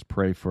to just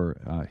pray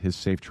for his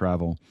safe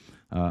travel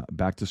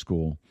back to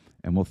school,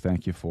 and we'll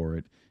thank you for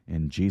it.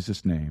 In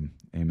Jesus' name,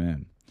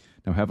 amen.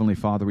 Now, Heavenly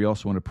Father, we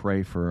also want to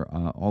pray for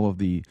all of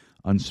the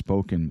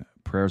unspoken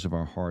prayers of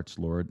our hearts,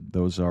 Lord.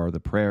 Those are the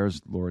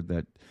prayers, Lord,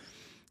 that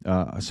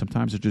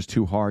sometimes are just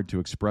too hard to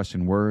express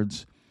in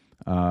words,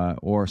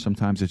 or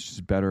sometimes it's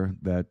just better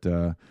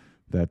that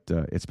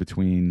it's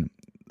between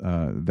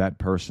that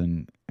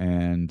person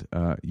and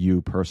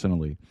you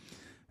personally.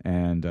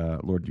 And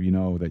Lord, you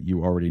know that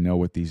you already know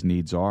what these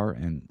needs are,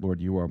 and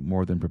Lord, you are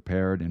more than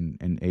prepared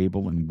and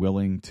able and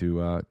willing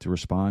to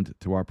respond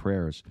to our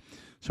prayers.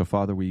 So,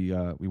 Father, we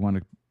want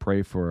to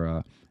pray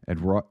for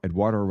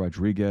Eduardo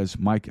Rodriguez,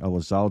 Mike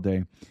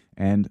Elizalde,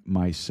 and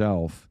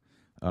myself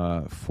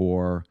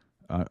for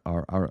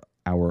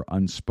our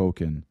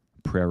unspoken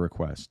prayer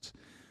requests.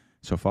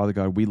 So, Father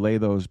God, we lay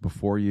those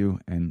before you,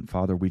 and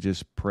Father, we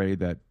just pray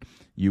that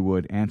you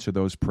would answer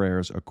those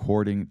prayers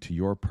according to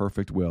your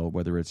perfect will,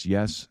 whether it's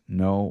yes,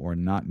 no, or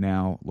not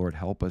now. Lord,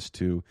 help us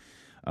to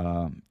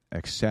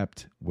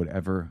accept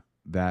whatever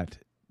that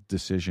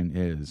decision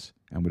is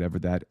and whatever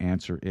that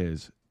answer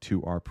is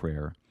to our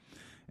prayer.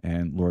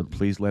 And Lord,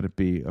 please let it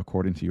be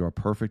according to your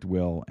perfect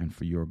will and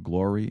for your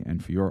glory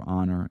and for your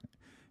honor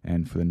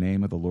and for the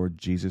name of the Lord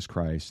Jesus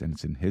Christ. And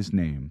it's in his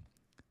name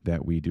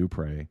that we do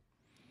pray.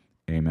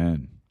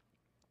 Amen.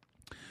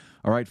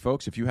 All right,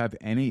 folks, if you have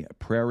any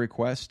prayer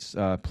requests,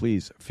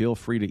 please feel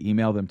free to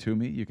email them to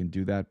me. You can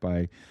do that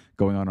by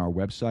going on our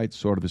website,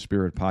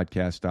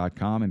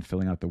 swordofthespiritpodcast.com, and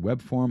filling out the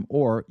web form,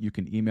 or you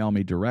can email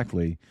me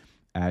directly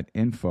at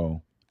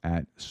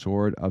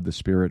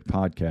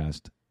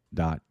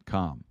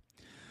info@swordofthespiritpodcast.com.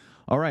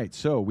 All right,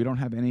 so we don't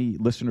have any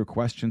listener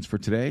questions for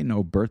today,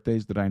 no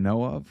birthdays that I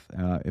know of.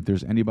 If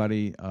there's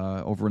anybody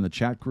over in the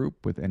chat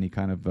group with any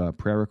kind of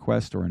prayer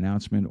request or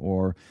announcement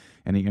or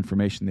any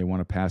information they want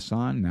to pass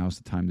on, now's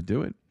the time to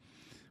do it.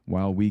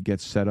 While we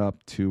get set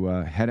up to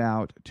head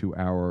out to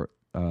our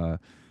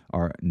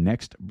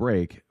next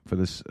break for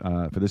this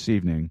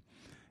evening,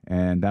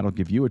 and that'll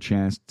give you a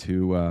chance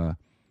to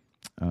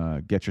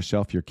get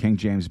yourself your King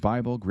James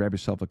Bible, grab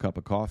yourself a cup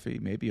of coffee,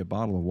 maybe a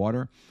bottle of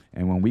water,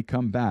 and when we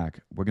come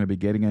back, we're going to be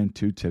getting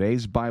into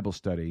today's Bible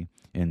study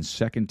in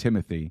 2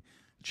 Timothy,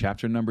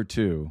 chapter number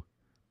 2.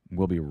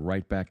 We'll be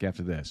right back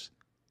after this.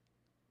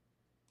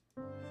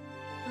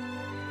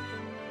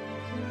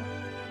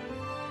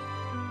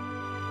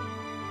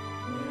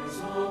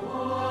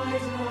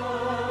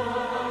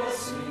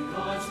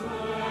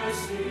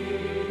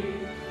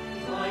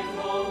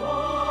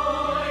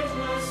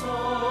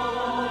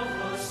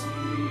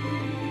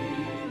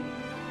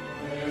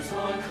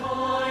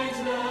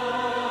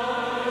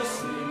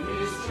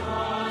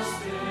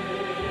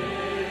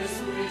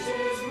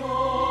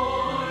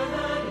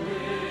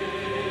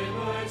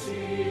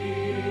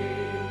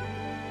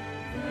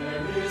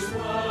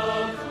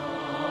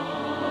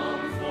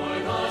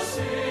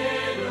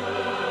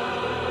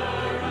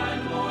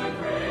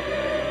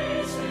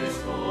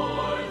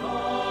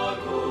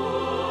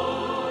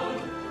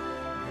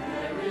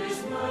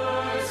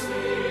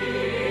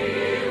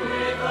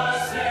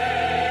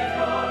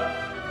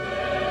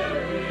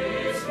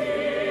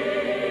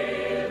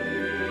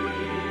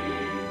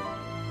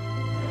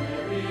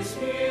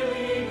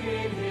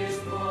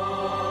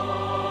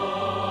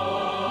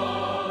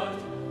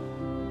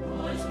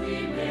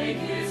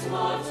 His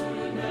love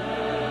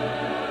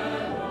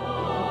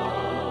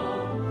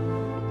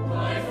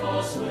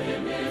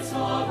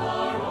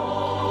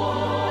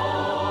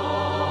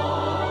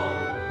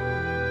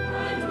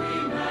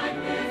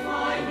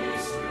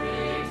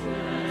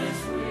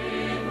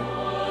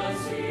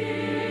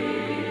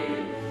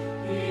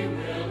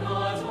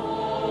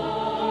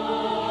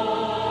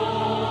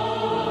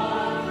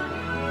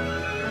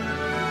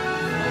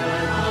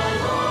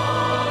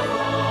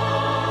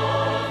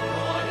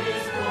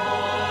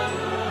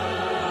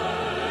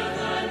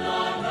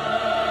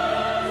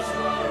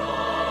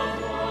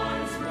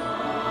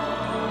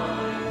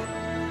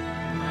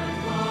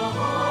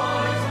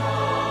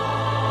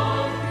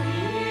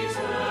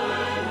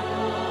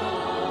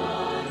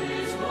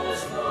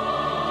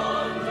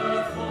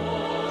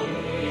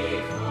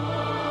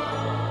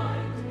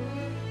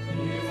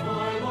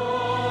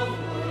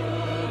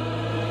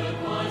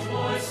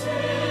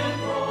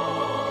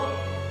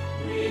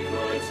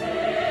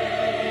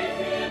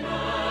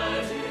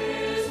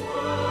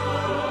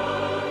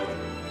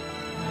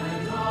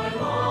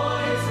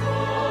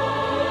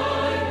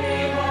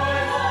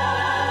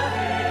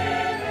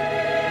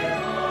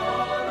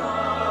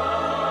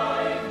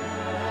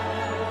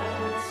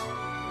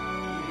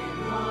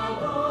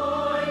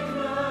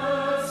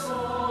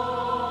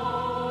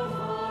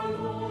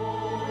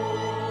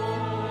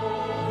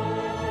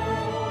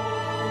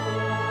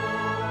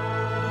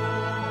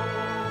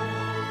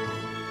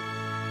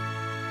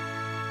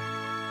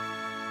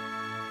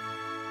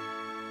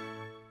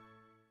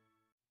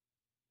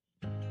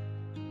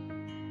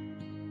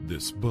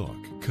This book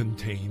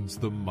contains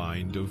the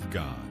mind of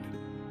God,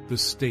 the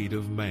state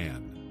of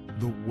man,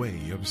 the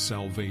way of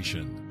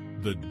salvation,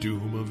 the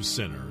doom of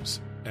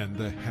sinners, and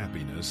the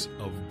happiness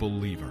of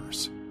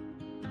believers.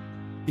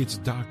 Its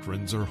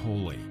doctrines are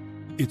holy,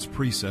 its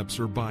precepts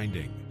are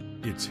binding,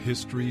 its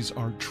histories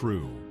are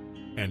true,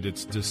 and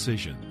its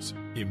decisions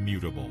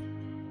immutable.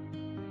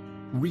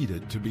 Read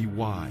it to be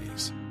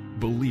wise,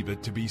 believe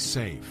it to be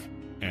safe,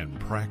 and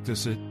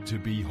practice it to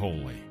be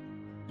holy.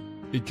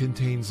 It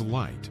contains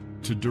light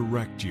to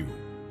direct you,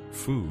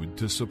 food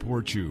to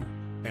support you,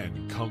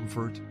 and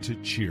comfort to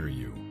cheer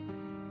you.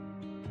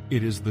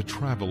 It is the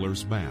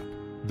traveler's map,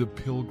 the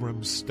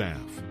pilgrim's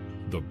staff,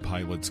 the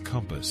pilot's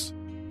compass,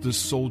 the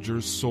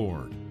soldier's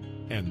sword,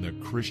 and the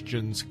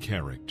Christian's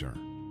character.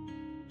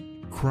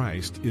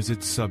 Christ is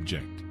its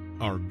subject,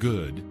 our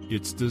good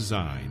its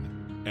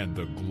design, and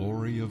the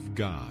glory of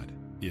God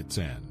its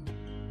end.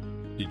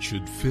 It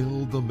should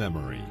fill the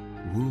memory,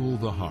 rule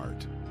the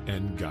heart,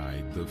 and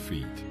guide the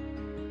feet.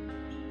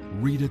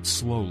 Read it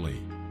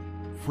slowly,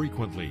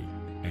 frequently,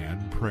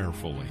 and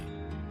prayerfully.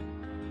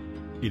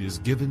 It is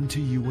given to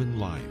you in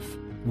life,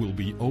 will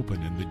be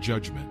open in the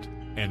judgment,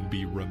 and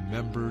be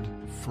remembered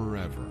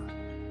forever.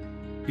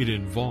 It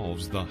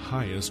involves the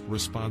highest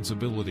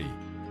responsibility,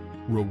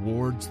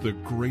 rewards the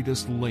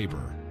greatest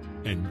labor,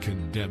 and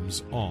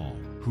condemns all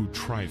who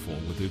trifle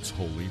with its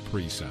holy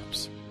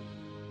precepts.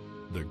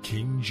 The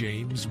King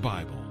James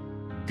Bible,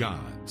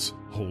 God's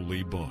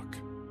holy book.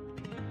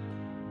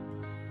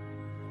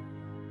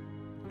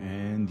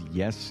 And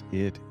yes,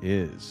 it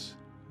is.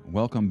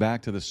 Welcome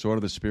back to the Sword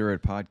of the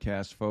Spirit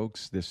podcast,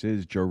 folks. This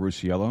is Joe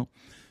Rusiello.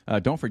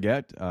 Don't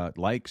forget,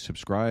 like,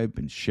 subscribe,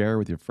 and share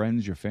with your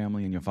friends, your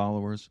family, and your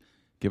followers.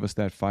 Give us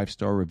that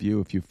 5-star review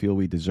if you feel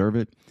we deserve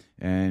it,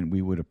 and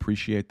we would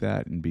appreciate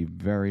that and be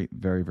very,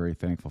 very, very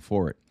thankful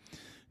for it.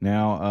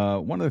 Now,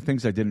 one of the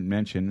things I didn't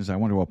mention is I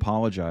want to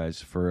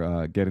apologize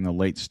for getting a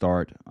late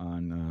start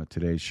on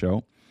today's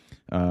show.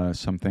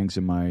 Some things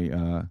in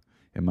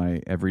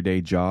my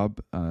everyday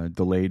job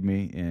delayed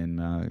me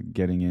in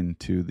getting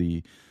into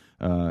the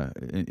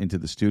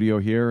studio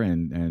here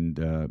and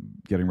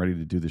getting ready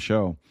to do the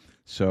show.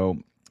 So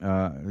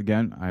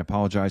again, I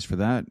apologize for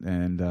that,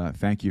 and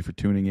thank you for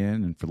tuning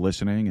in and for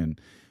listening. And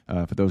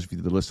for those of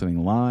you that are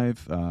listening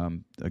live,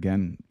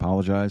 again,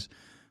 apologize.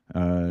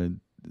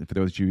 For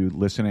those of you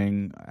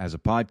listening as a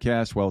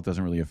podcast, well, it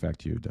doesn't really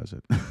affect you, does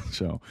it?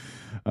 So,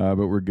 but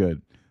we're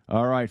good.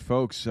 All right,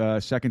 folks. 2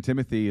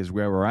 Timothy is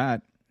where we're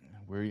at.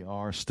 We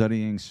are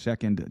studying 2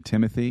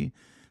 Timothy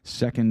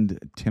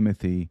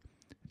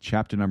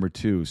chapter number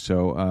 2.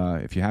 So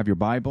if you have your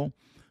Bible,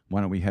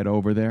 why don't we head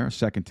over there?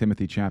 2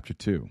 Timothy chapter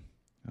 2.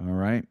 All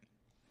right.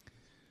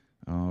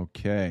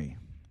 Okay.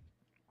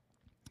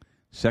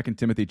 2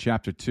 Timothy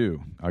chapter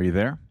 2. Are you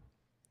there?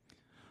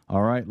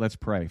 All right, let's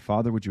pray.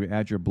 Father, would you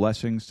add your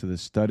blessings to the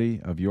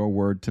study of your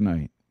word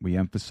tonight? We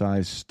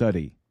emphasize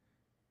study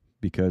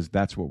because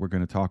that's what we're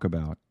going to talk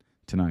about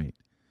tonight.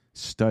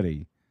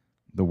 Study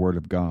the word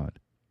of God.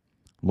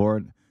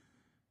 Lord,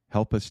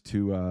 help us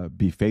to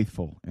be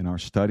faithful in our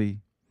study.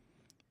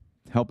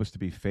 Help us to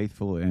be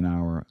faithful in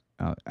our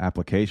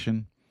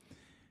application.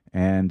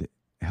 And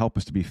help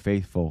us to be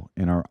faithful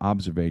in our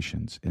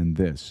observations in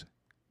this,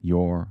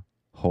 your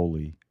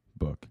holy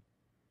book.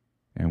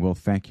 And we'll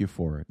thank you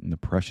for it. In the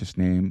precious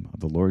name of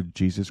the Lord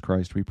Jesus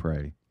Christ we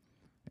pray.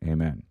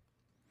 Amen.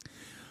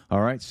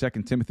 All right, 2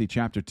 Timothy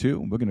chapter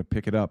 2. We're going to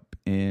pick it up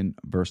in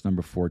verse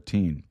number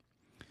 14.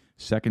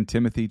 2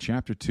 Timothy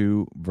chapter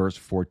 2, verse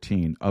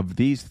 14. Of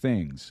these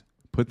things,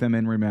 put them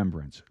in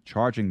remembrance,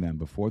 charging them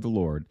before the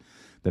Lord,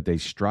 that they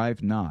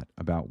strive not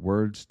about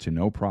words to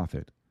no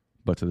profit,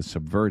 but to the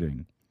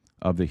subverting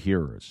of the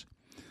hearers.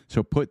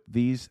 So put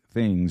these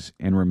things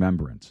in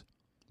remembrance.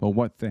 Well,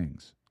 what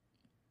things?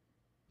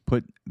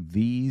 Put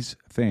these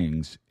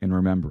things in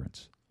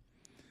remembrance.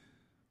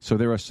 So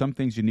there are some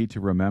things you need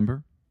to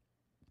remember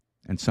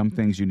and some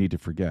things you need to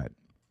forget.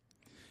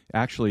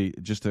 Actually,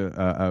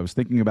 I was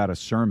thinking about a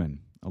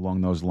sermon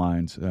along those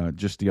lines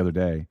just the other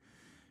day.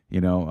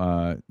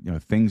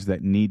 Things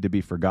that need to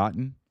be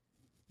forgotten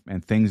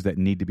and things that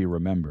need to be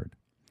remembered.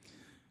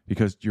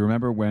 Because do you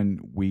remember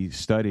when we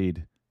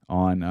studied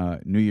on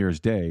New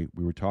Year's Day,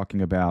 we were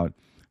talking about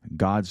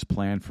God's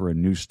plan for a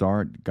new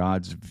start,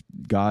 God's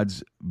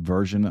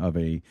version of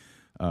a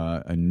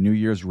New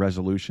Year's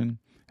resolution,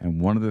 and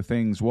one of the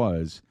things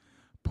was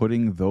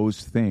putting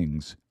those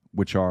things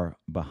which are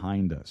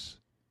behind us.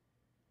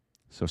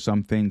 So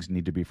some things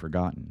need to be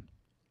forgotten.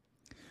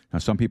 Now,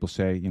 some people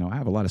say, I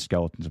have a lot of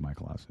skeletons in my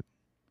closet.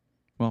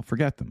 Well,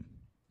 forget them,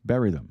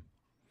 bury them.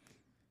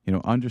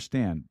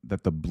 Understand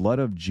that the blood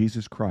of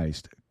Jesus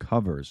Christ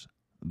covers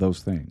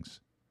those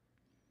things.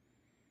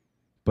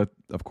 But,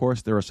 of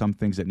course, there are some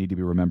things that need to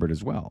be remembered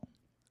as well.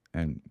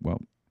 And, well,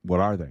 what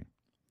are they?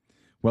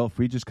 Well, if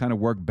we just kind of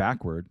work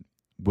backward,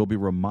 we'll be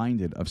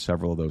reminded of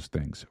several of those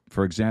things.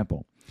 For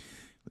example,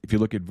 if you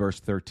look at verse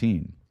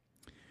 13,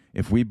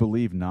 if we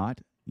believe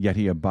not, yet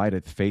he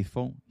abideth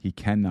faithful, he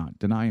cannot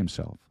deny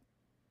himself.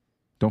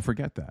 Don't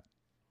forget that.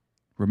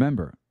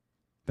 Remember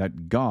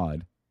that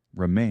God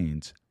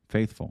remains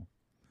faithful.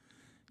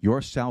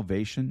 Your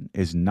salvation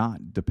is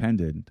not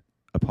dependent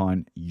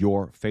upon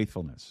your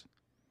faithfulness.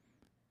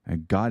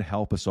 And God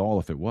help us all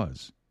if it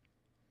was.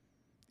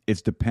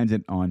 It's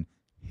dependent on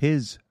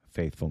His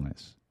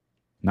faithfulness,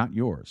 not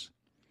yours.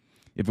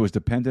 If it was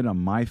dependent on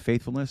my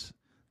faithfulness,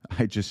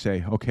 I'd just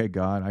say, okay,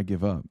 God, I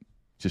give up.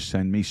 Just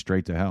send me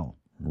straight to hell.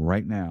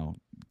 Right now,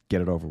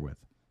 get it over with.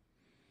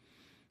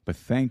 But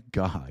thank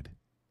God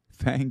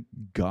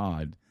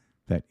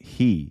that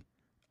He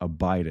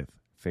abideth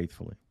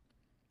faithfully.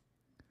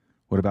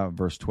 What about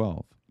verse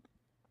 12?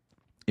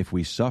 If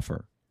we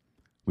suffer,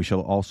 we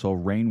shall also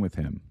reign with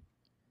Him.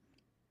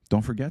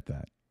 Don't forget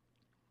that.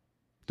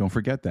 Don't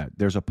forget that.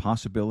 There's a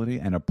possibility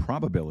and a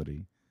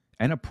probability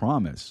and a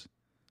promise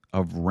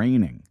of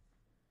reigning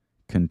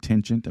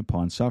contingent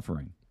upon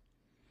suffering.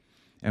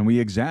 And we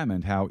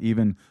examined how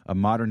even a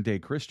modern-day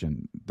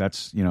Christian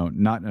that's,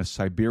 not in a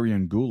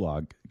Siberian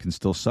gulag can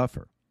still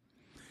suffer.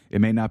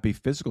 It may not be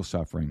physical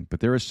suffering, but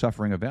there is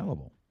suffering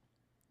available.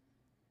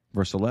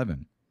 Verse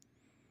 11,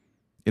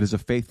 it is a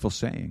faithful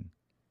saying,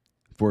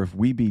 for if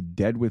we be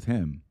dead with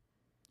Him,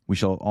 we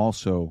shall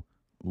also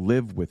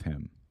live with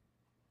Him.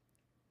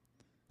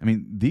 I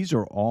mean, these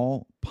are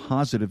all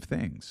positive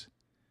things.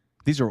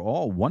 These are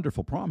all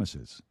wonderful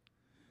promises.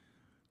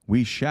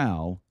 We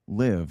shall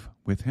live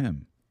with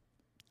Him.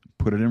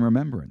 Put it in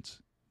remembrance.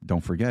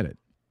 Don't forget it.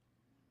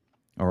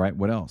 All right,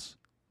 what else?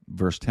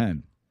 Verse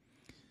 10.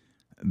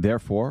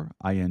 Therefore,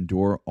 I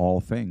endure all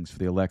things for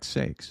the elect's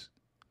sakes,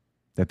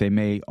 that they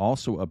may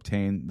also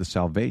obtain the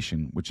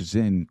salvation which is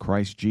in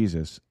Christ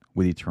Jesus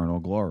with eternal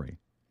glory.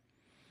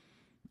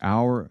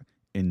 Our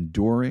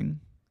enduring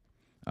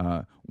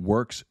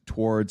works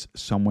towards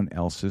someone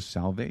else's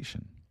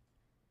salvation.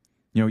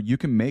 You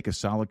can make a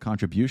solid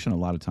contribution a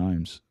lot of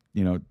times,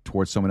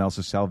 towards someone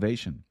else's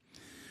salvation,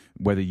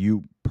 whether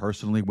you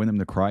personally win them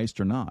to Christ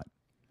or not.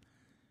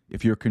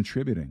 If you're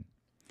contributing,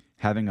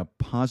 having a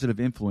positive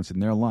influence in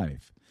their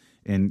life,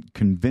 and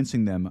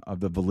convincing them of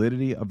the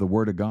validity of the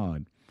Word of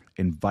God,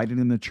 inviting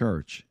them to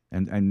church,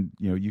 and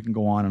you can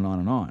go on and on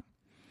and on.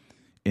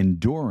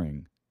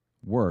 Enduring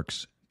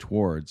works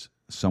towards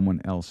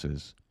someone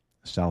else's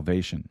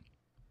salvation.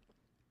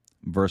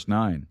 Verse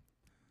 9,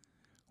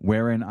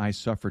 wherein I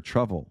suffer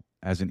trouble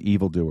as an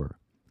evildoer,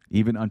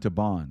 even unto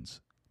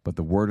bonds, but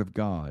the word of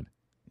God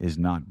is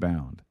not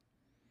bound.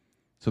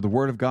 So the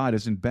word of God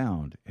isn't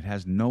bound. It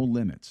has no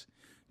limits.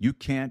 You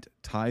can't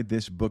tie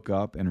this book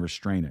up and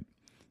restrain it.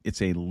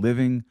 It's a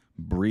living,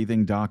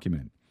 breathing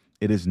document.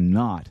 It is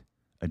not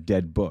a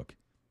dead book.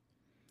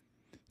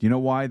 Do you know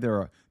why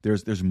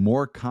there's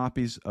more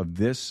copies of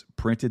this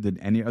printed than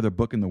any other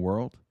book in the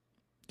world?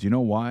 Do you know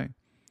why?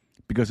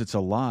 Because it's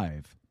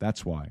alive.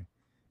 That's why.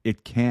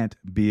 It can't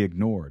be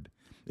ignored.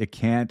 It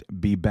can't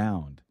be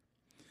bound.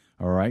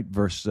 All right,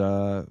 verse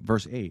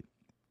 8.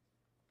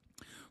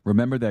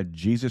 Remember that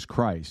Jesus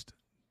Christ,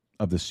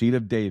 of the seed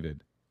of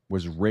David,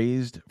 was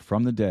raised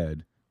from the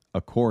dead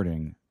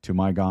according to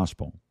my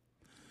gospel.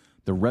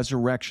 The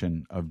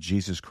resurrection of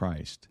Jesus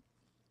Christ.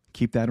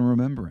 Keep that in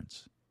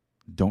remembrance.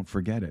 Don't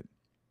forget it.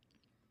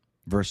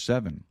 Verse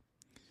 7.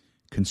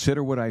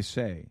 Consider what I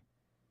say,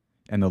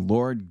 and the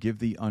Lord give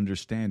thee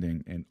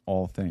understanding in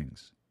all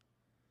things.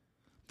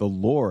 The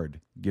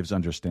Lord gives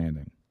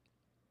understanding.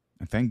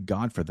 And thank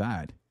God for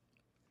that.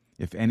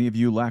 If any of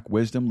you lack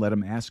wisdom, let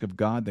him ask of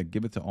God that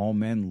giveth to all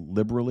men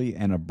liberally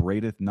and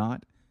upbraideth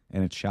not,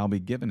 and it shall be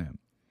given him.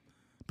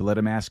 But let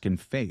him ask in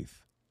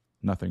faith,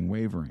 nothing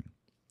wavering.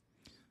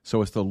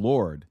 So it's the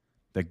Lord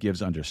that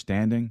gives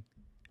understanding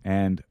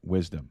and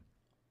wisdom.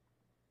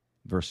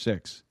 Verse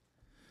 6.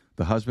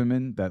 The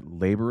husbandman that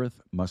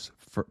laboreth must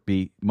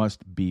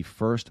be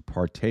first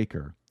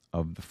partaker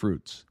of the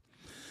fruits.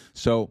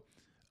 So,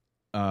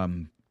 a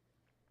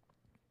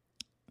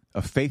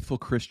faithful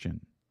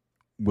Christian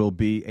will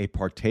be a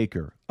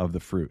partaker of the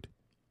fruit.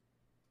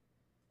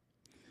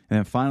 And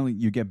then finally,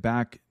 you get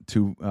back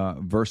to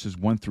verses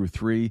 1 through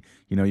 3.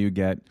 You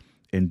get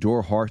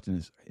endure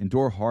hardness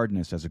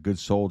as a good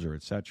soldier,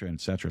 etc.,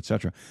 etc.,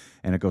 etc.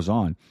 And it goes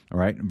on. All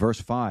right. Verse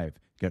 5,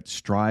 get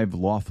strive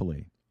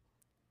lawfully.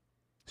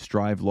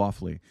 Strive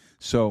lawfully.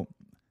 So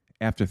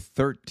after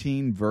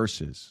 13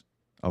 verses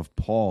of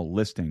Paul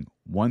listing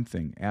one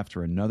thing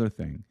after another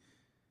thing,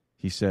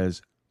 he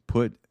says,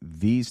 put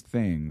these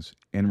things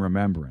in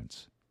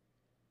remembrance.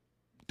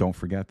 Don't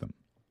forget them.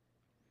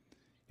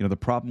 The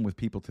problem with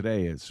people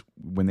today is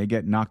when they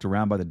get knocked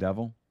around by the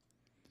devil,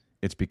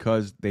 it's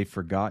because they've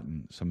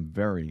forgotten some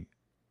very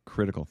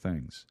critical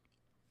things.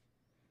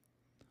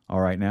 All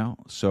right, now,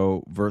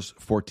 so verse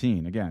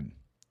 14 again.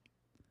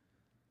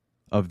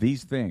 Of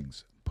these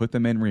things, put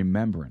them in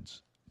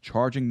remembrance,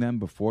 charging them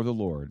before the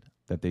Lord,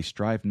 that they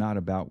strive not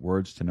about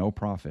words to no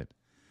profit,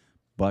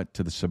 but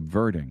to the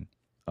subverting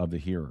of the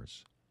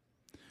hearers.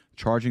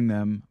 Charging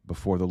them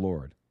before the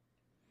Lord.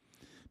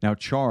 Now,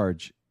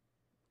 charge,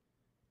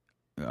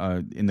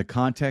 in the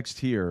context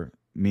here,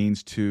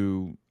 means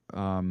to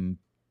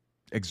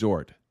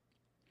exhort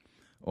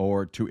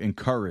or to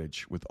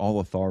encourage with all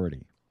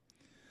authority.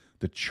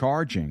 The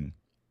charging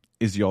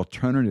is the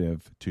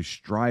alternative to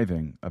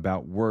striving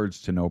about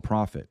words to no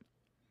profit.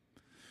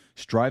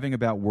 Striving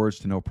about words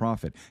to no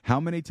profit. How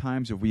many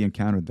times have we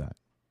encountered that?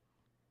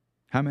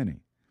 How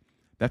many?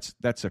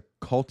 That's a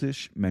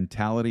cultish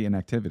mentality and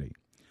activity.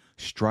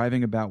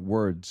 Striving about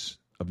words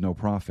of no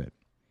profit.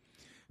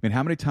 I mean,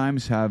 how many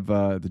times have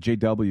the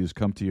JWs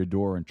come to your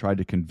door and tried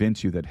to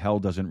convince you that hell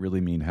doesn't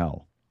really mean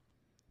hell?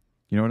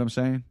 You know what I'm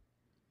saying?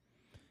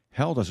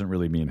 Hell doesn't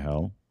really mean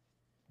hell.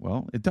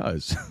 Well, it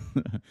does.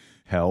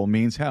 Hell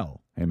means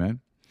hell. Amen?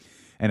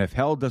 And if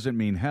hell doesn't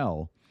mean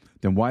hell,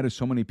 then why do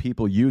so many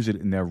people use it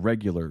in their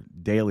regular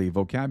daily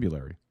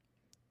vocabulary?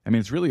 I mean,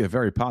 it's really a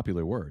very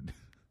popular word.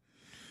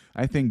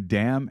 I think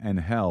damn and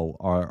hell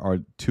are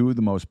two of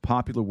the most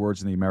popular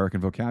words in the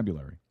American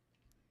vocabulary.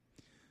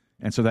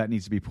 And so that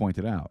needs to be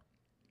pointed out.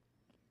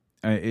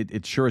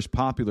 It sure is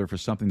popular for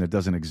something that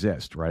doesn't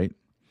exist, right?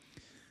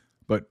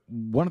 But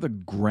one of the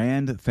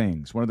grand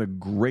things, one of the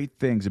great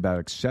things about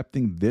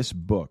accepting this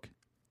book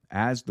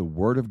as the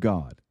Word of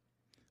God,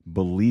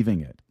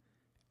 believing it,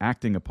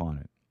 acting upon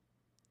it,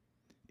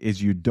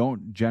 is you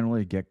don't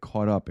generally get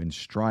caught up in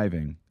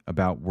striving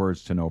about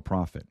words to no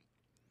profit.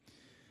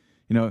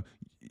 You know,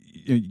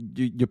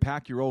 you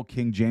pack your old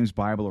King James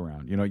Bible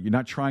around. You know, you're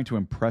not trying to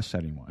impress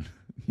anyone,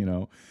 you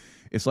know.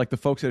 It's like the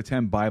folks that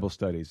attend Bible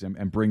studies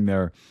and bring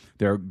their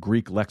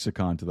Greek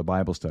lexicon to the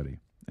Bible study.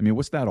 I mean,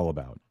 what's that all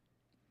about?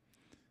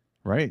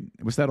 Right?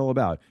 What's that all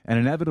about? And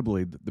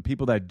inevitably, the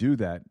people that do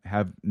that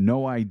have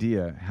no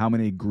idea how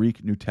many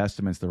Greek New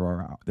Testaments there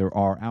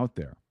are out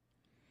there.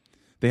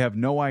 They have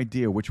no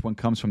idea which one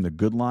comes from the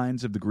good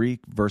lines of the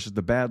Greek versus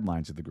the bad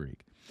lines of the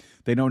Greek.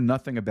 They know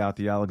nothing about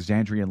the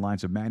Alexandrian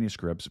lines of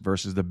manuscripts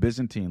versus the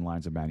Byzantine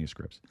lines of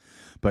manuscripts.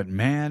 But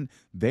man,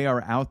 they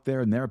are out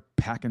there and they're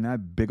packing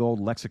that big old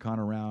lexicon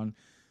around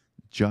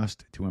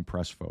just to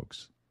impress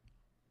folks.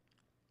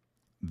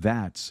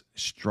 That's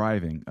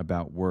striving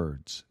about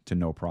words to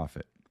no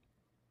profit.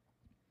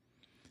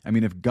 I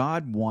mean, if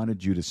God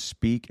wanted you to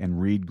speak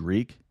and read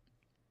Greek,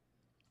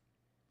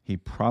 he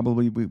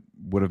probably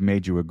would have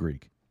made you a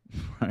Greek,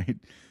 right?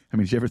 I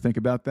mean, did you ever think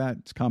about that?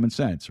 It's common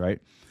sense, right?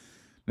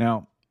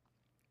 Now,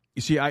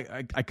 you see,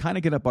 I kind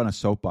of get up on a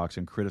soapbox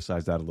and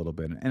criticize that a little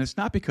bit. And it's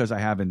not because I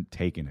haven't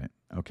taken it,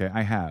 okay?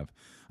 I have.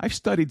 I've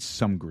studied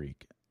some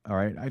Greek, all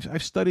right?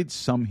 I've studied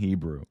some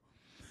Hebrew.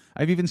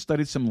 I've even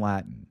studied some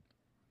Latin.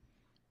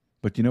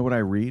 But you know what I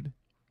read?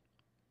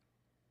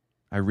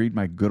 I read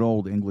my good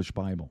old English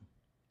Bible.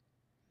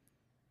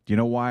 Do you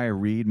know why I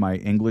read my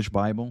English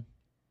Bible?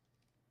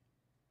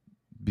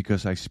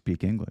 Because I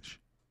speak English.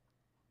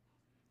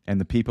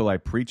 And the people I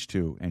preach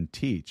to and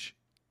teach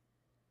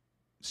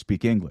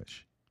speak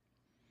English.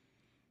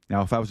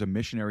 Now, if I was a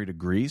missionary to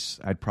Greece,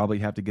 I'd probably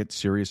have to get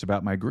serious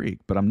about my Greek,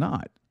 but I'm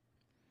not.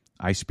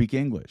 I speak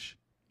English.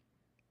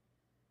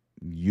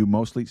 You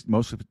most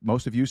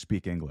of you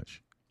speak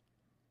English.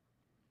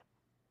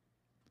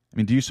 I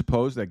mean, do you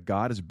suppose that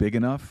God is big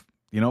enough,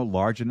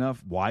 large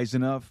enough, wise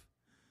enough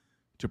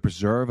to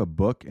preserve a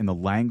book in the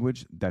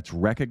language that's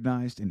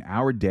recognized in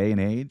our day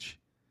and age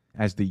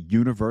as the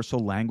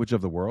universal language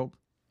of the world?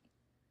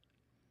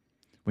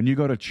 When you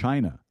go to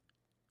China,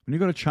 do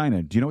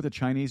you know what the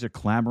Chinese are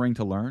clamoring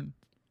to learn?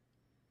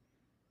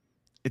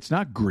 It's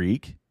not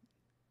Greek.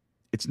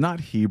 It's not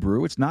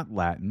Hebrew. It's not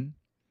Latin.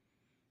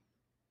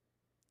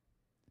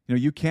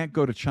 You can't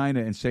go to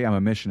China and say I'm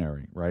a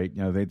missionary, right?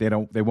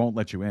 They won't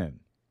let you in.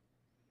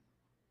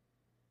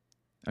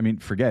 I mean,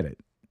 forget it.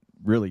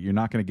 Really, you're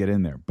not going to get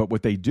in there. But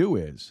what they do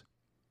is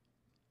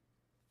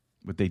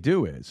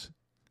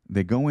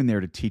they go in there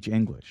to teach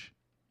English.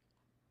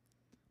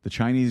 The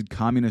Chinese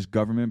Communist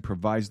government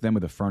provides them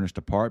with a furnished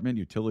apartment,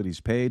 utilities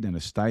paid, and a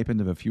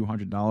stipend of a few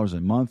 $100s a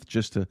month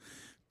just to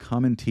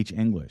come and teach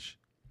English.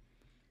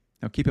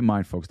 Now, keep in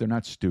mind, folks, they're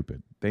not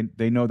stupid.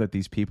 They know that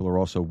these people are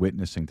also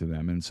witnessing to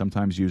them and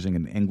sometimes using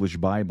an English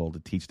Bible to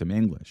teach them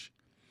English.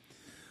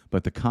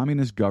 But the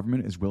communist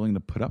government is willing to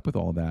put up with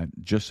all that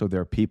just so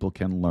their people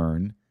can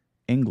learn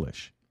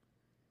English.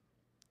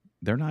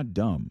 They're not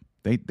dumb.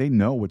 They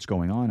know what's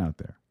going on out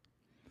there.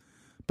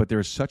 But there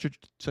is such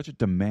a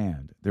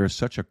demand. There is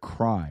such a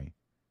cry,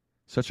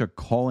 such a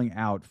calling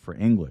out for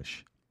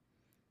English.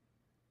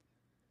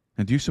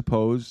 And do you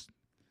suppose,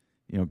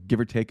 give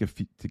or take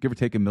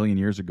a million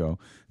years ago,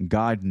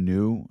 God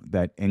knew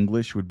that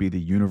English would be the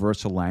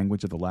universal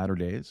language of the latter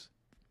days?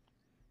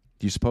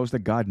 Do you suppose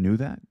that God knew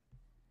that?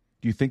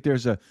 Do you think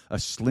there's a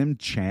slim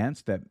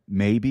chance that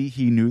maybe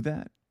he knew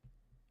that?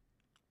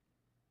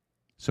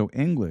 So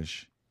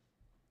English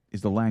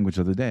is the language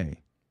of the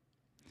day.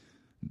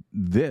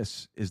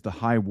 This is the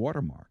high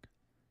watermark.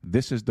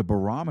 This is the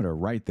barometer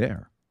right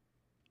there.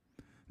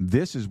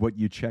 This is what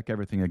you check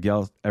everything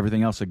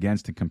else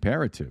against and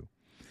compare it to.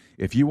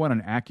 If you want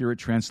an accurate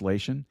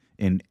translation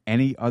in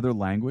any other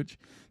language,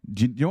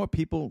 do you know what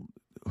people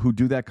who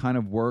do that kind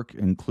of work,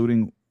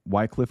 including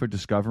Wycliffe, are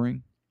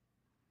discovering?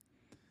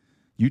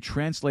 You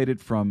translate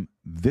it from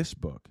this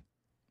book.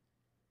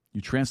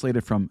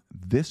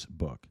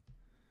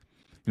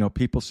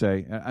 People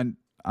say, and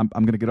I'm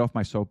going to get off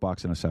my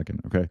soapbox in a second,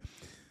 okay?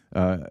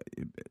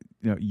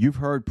 you've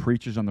heard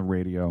preachers on the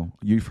radio,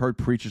 you've heard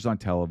preachers on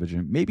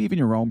television, maybe even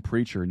your own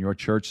preacher in your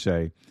church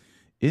say,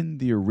 in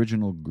the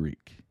original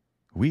Greek,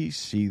 we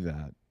see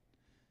that.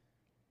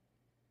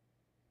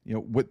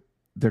 What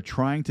they're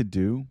trying to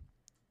do,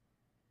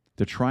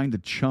 they're trying to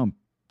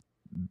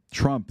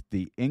trump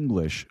the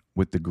English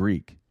with the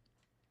Greek.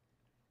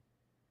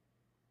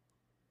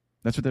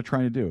 That's what they're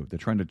trying to do. They're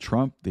trying to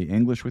trump the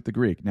English with the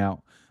Greek.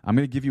 Now, I'm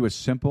going to give you a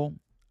simple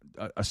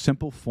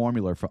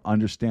formula for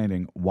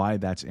understanding why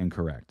that's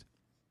incorrect.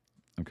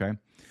 Okay?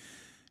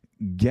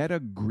 Get a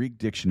Greek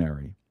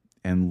dictionary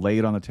and lay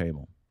it on the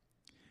table.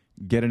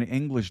 Get an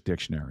English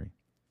dictionary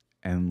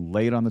and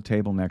lay it on the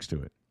table next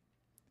to it.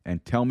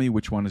 And tell me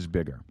which one is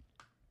bigger.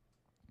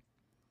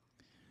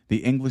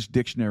 The English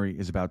dictionary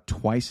is about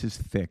twice as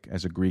thick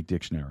as a Greek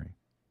dictionary.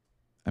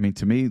 I mean,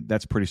 to me,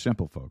 that's pretty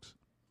simple, folks.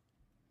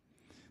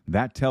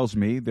 That tells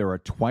me there are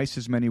twice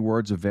as many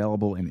words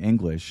available in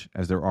English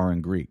as there are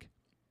in Greek.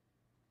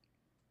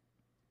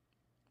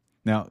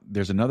 Now,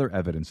 there's another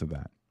evidence of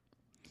that.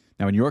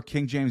 Now, in your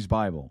King James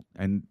Bible,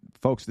 and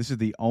folks, this is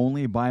the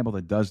only Bible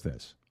that does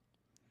this.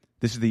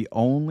 This is the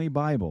only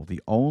Bible,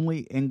 the only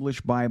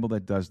English Bible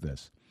that does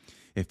this.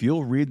 If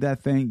you'll read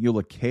that thing, you'll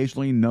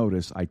occasionally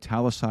notice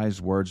italicized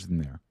words in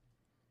there.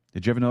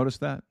 Did you ever notice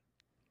that?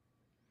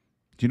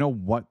 Do you know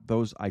what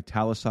those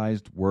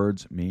italicized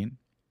words mean?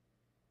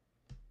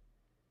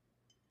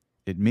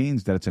 It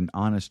means that it's an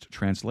honest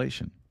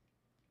translation.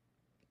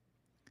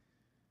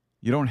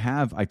 You don't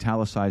have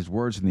italicized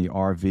words in the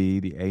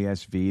RV, the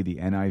ASV, the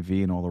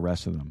NIV, and all the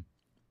rest of them.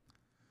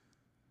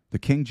 The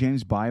King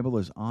James Bible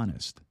is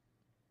honest.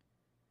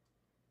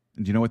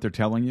 And do you know what they're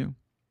telling you?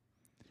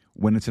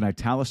 When it's an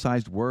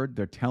italicized word,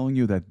 they're telling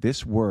you that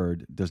this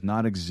word does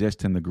not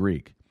exist in the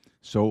Greek.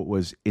 So it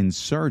was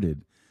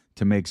inserted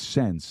to make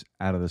sense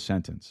out of the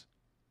sentence.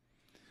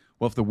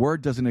 Well, if the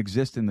word doesn't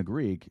exist in the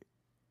Greek,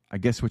 I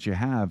guess what you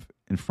have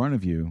in front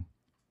of you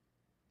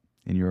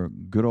in your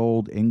good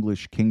old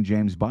English King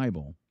James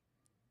Bible,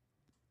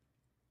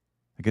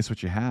 I guess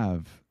what you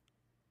have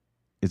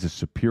is a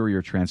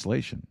superior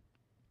translation.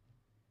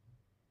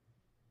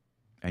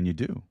 And you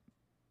do.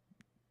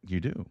 You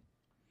do.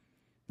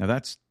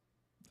 Now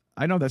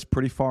I know that's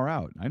pretty far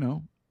out. I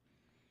know.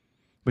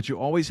 But you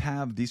always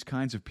have these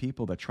kinds of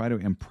people that try to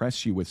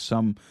impress you with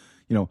some,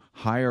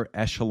 higher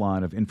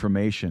echelon of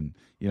information,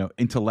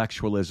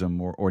 intellectualism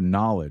or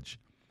knowledge.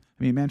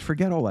 I mean, man,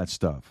 forget all that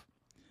stuff.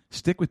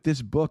 Stick with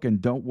this book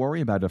and don't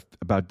worry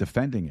about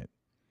defending it.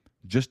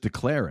 Just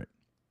declare it.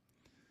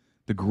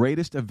 The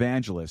greatest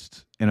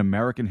evangelists in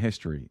American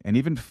history, and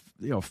even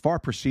far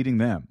preceding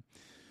them,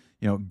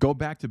 go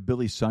back to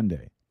Billy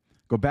Sunday,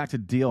 go back to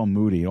D.L.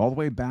 Moody, all the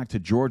way back to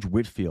George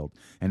Whitefield,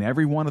 and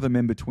every one of them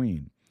in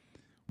between.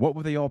 What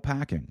were they all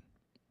packing?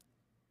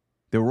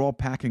 They were all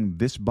packing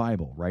this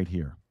Bible right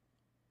here.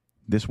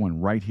 This one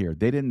right here.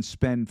 They didn't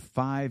spend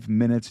 5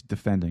 minutes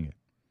defending it.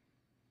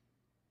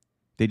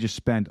 They just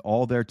spent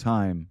all their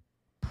time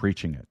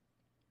preaching it.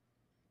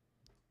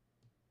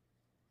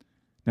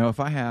 Now,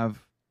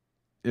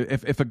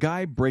 if a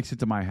guy breaks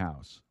into my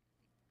house,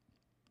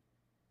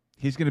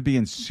 he's going to be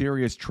in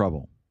serious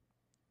trouble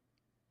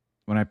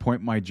when I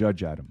point my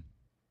judge at him.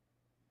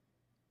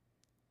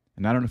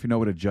 And I don't know if you know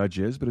what a judge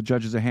is, but a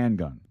judge is a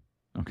handgun,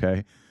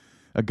 okay?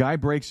 A guy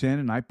breaks in,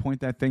 and I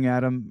point that thing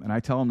at him, and I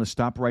tell him to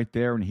stop right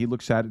there, and he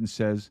looks at it and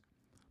says,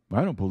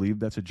 I don't believe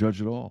that's a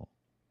judge at all.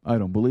 I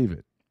don't believe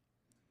it.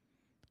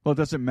 Well, it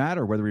doesn't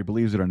matter whether he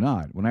believes it or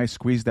not. When I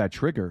squeeze that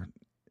trigger,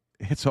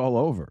 it's all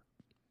over.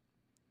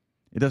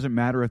 It doesn't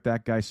matter if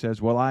that guy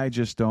says, well, I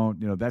just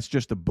don't, that's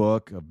just a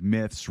book of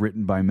myths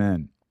written by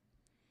men.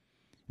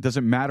 It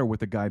doesn't matter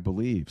what the guy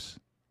believes.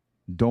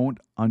 Don't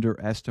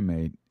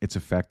underestimate its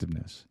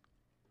effectiveness.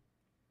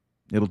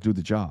 It'll do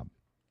the job.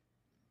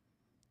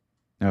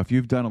 Now, if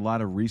you've done a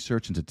lot of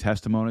research into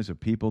testimonies of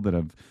people that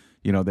have,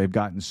 they've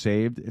gotten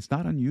saved, it's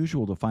not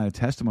unusual to find a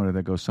testimony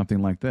that goes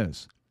something like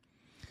this.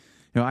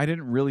 I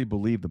didn't really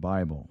believe the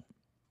Bible.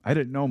 I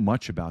didn't know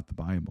much about the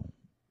Bible.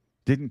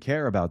 Didn't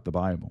care about the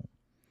Bible.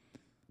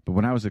 But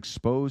when I was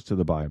exposed to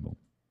the Bible,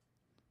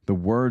 the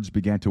words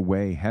began to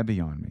weigh heavy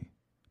on me,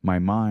 my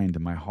mind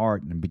and my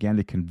heart, and began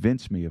to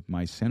convince me of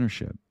my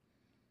sinnership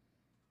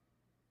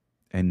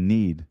and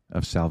need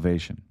of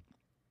salvation.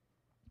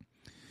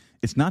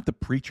 It's not the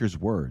preacher's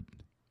word.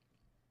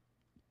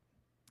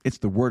 It's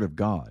the word of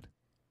God.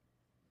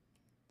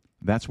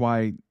 That's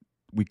why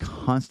we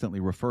constantly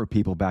refer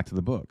people back to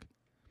the book,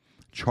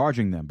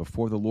 charging them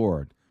before the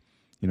Lord.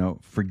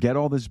 Forget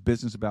all this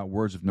business about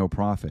words of no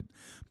profit,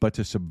 but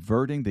to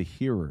subverting the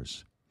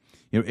hearers.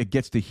 It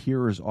gets the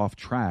hearers off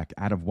track,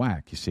 out of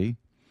whack, you see?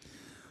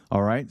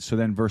 All right, so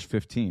then verse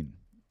 15.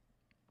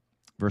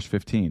 Verse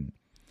 15,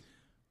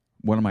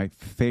 one of my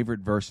favorite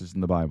verses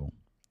in the Bible.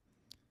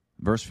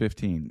 Verse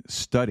 15,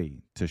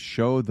 study to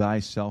show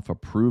thyself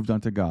approved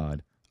unto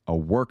God, a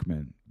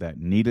workman that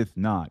needeth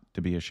not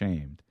to be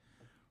ashamed,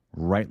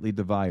 rightly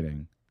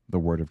dividing the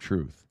word of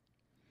truth.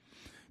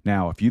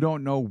 Now, if you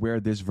don't know where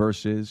this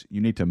verse is,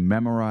 you need to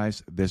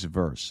memorize this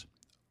verse.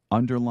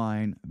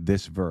 Underline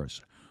this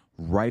verse.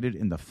 Write it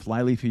in the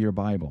flyleaf of your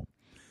Bible.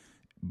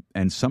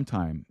 And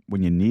sometime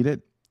when you need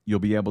it, you'll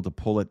be able to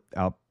pull it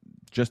out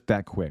just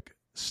that quick.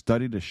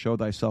 Study to show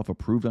thyself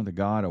approved unto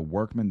God, a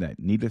workman that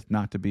needeth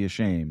not to be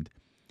ashamed,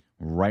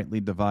 rightly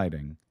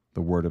dividing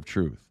the word of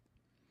truth.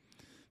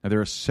 Now,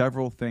 there are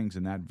several things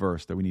in that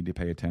verse that we need to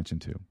pay attention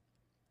to.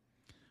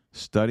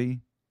 Study,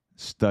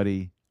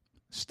 study,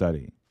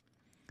 study.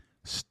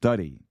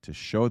 Study to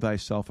show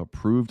thyself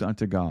approved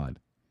unto God.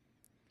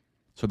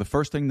 So the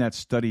first thing that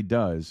study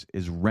does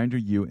is render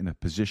you in a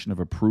position of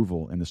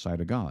approval in the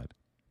sight of God.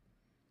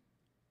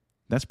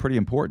 That's pretty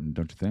important,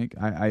 don't you think?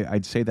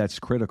 I'd say that's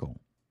critical.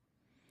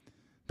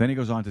 Then he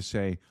goes on to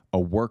say, a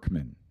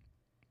workman.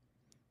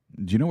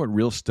 Do you know what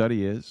real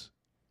study is?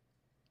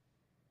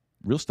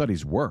 Real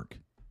study's work.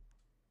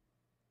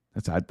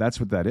 That's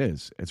what that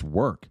is. It's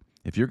work.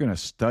 If you're going to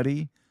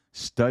study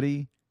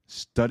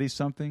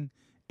something,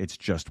 it's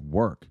just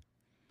work.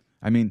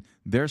 I mean,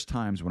 there's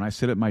times when I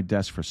sit at my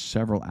desk for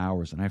several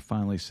hours and I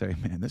finally say,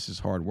 man, this is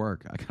hard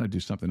work. I got to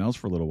do something else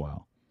for a little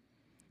while.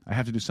 I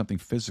have to do something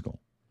physical.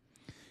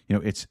 You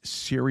know, it's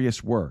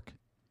serious work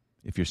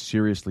if you're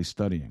seriously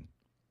studying.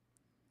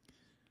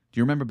 Do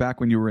you remember back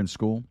when you were in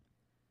school?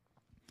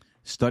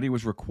 Study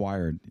was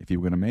required if you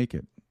were going to make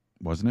it,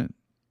 wasn't it?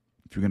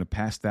 If you're going to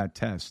pass that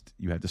test,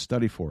 you had to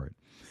study for it.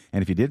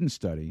 And if you didn't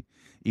study,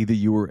 either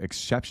you were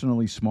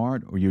exceptionally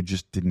smart or you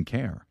just didn't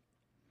care.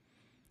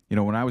 You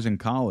know, when I was in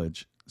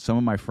college, some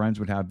of my friends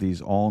would have these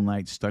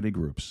all-night study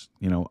groups,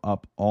 you know,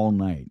 up all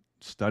night,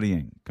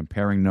 studying,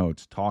 comparing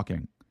notes,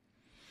 talking.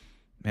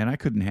 Man, I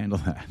couldn't handle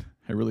that.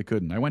 I really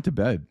couldn't. I went to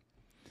bed.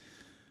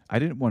 I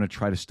didn't want to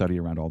try to study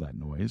around all that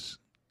noise.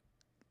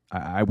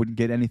 I wouldn't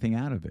get anything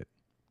out of it.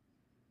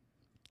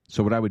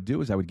 So what I would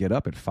do is I would get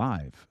up at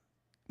 5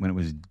 when it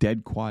was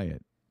dead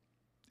quiet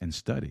and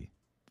study,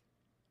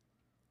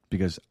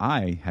 because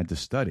I had to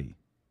study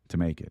to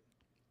make it.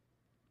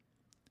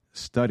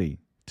 Study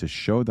to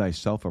show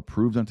thyself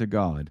approved unto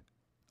God,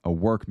 a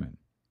workman.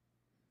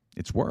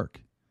 It's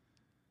work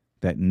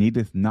that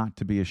needeth not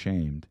to be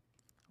ashamed,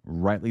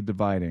 rightly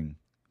dividing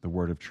the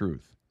word of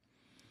truth.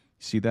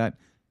 See that?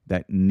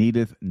 That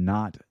needeth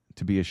not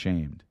to be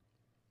ashamed.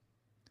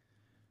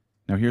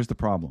 Now here's the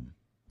problem.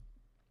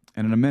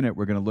 And in a minute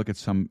we're going to look at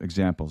some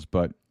examples,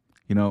 but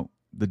you know,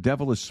 the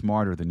devil is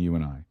smarter than you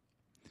and I.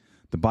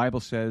 The Bible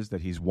says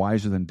that he's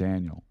wiser than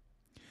Daniel.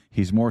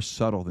 He's more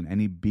subtle than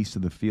any beast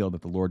of the field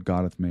that the Lord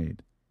God hath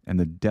made. And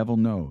the devil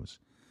knows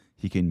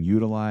he can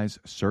utilize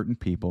certain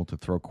people to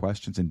throw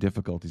questions and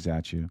difficulties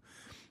at you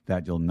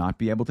that you'll not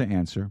be able to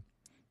answer,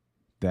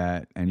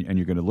 and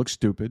you're going to look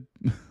stupid,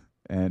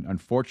 and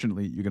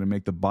unfortunately you're going to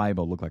make the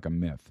Bible look like a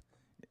myth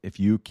if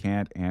you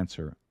can't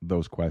answer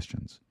those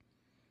questions.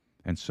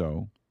 And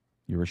so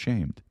you're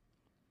ashamed.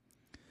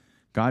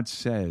 God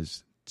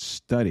says,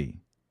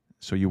 study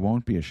so you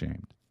won't be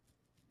ashamed.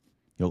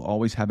 You'll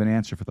always have an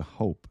answer for the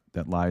hope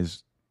that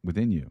lies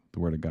within you, the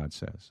Word of God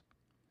says.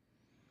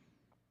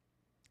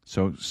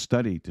 So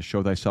study to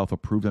show thyself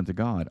approved unto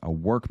God, a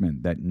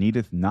workman that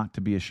needeth not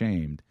to be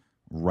ashamed,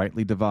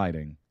 rightly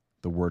dividing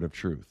the word of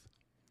truth.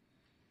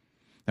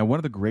 Now, one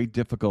of the great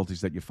difficulties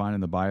that you find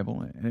in the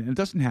Bible, and it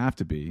doesn't have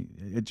to be,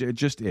 it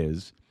just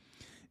is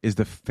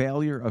the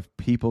failure of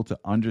people to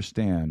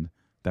understand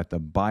that the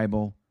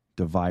Bible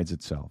divides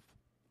itself.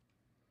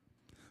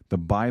 The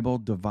Bible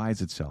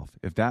divides itself.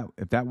 If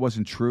that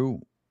wasn't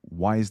true,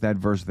 why is that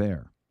verse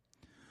there?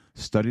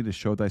 Study to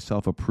show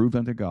thyself approved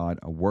unto God,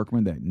 a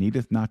workman that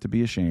needeth not to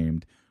be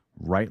ashamed,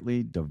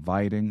 rightly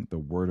dividing the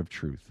word of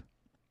truth.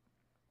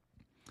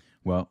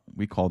 Well,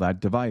 we call that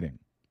dividing.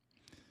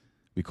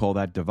 We call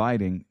that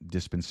dividing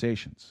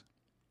dispensations.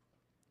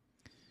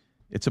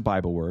 It's a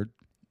Bible word,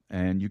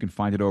 and you can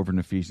find it over in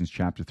Ephesians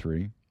chapter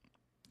 3.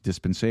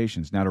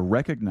 Dispensations. Now, to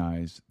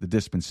recognize the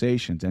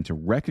dispensations and to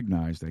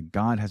recognize that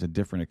God has a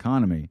different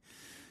economy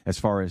as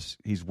far as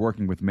he's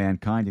working with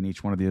mankind in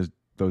each one of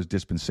those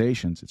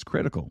dispensations, it's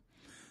critical.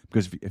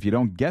 Because if you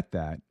don't get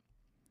that,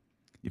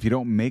 if you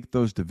don't make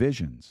those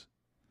divisions,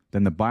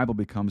 then the Bible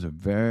becomes a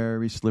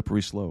very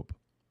slippery slope.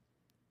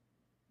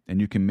 And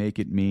you can make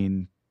it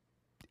mean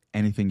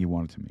anything you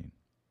want it to mean.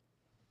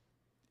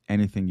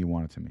 Anything you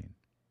want it to mean.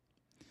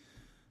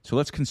 So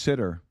let's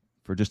consider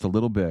for just a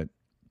little bit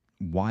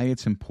why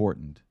it's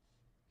important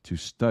to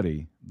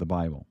study the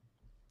Bible.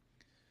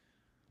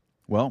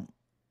 Well,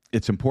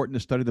 it's important to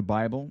study the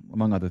Bible,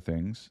 among other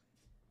things,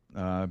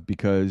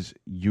 because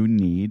you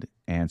need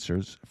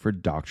answers for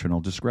doctrinal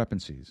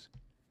discrepancies.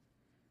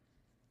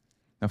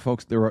 Now,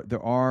 folks,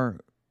 there are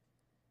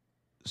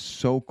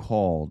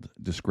so-called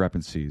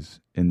discrepancies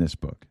in this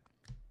book.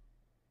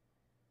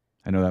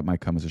 I know that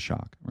might come as a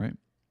shock, right?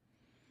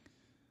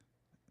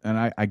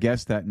 And I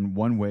guess that in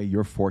one way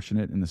you're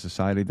fortunate in the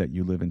society that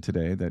you live in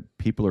today that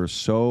people are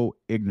so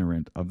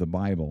ignorant of the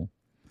Bible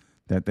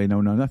that they know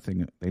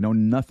nothing. They know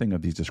nothing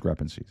of these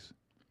discrepancies.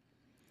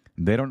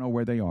 They don't know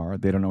where they are.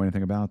 They don't know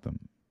anything about them.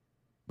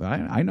 But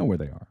I know where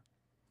they are.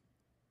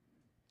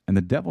 And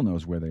the devil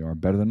knows where they are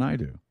better than I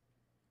do.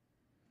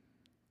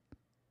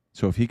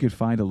 So if he could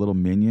find a little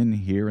minion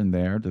here and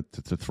there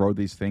to throw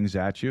these things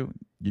at you,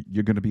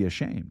 you're going to be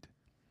ashamed.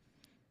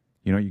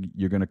 You know,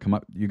 you're going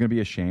to be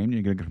ashamed, and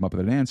you're going to come up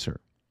with an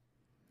answer.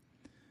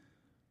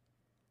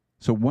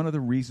 So one of the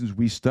reasons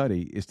we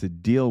study is to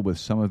deal with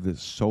some of the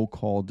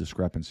so-called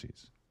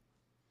discrepancies.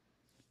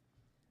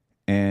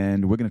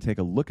 And we're going to take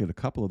a look at a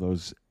couple of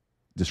those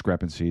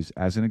discrepancies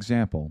as an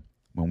example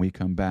when we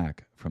come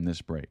back from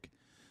this break.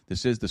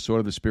 This is the Sword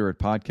of the Spirit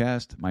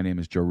podcast. My name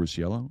is Joe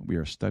Rusiello. We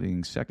are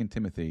studying 2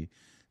 Timothy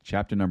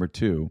chapter number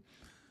 2.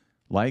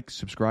 Like,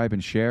 subscribe,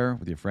 and share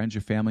with your friends,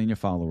 your family, and your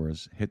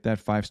followers. Hit that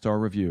 5-star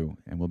review,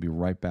 and we'll be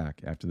right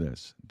back after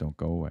this. Don't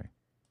go away.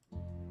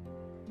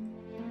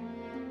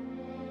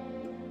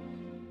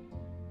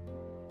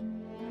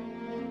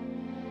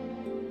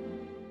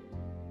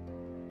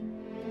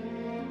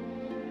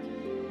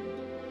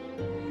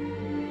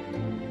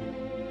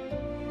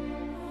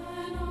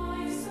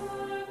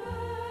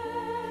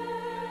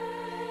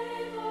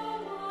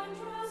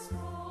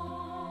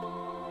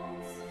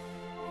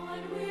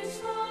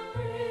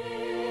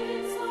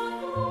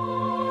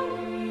 Glory,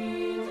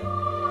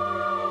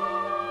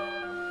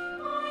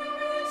 by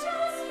which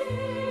as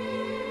he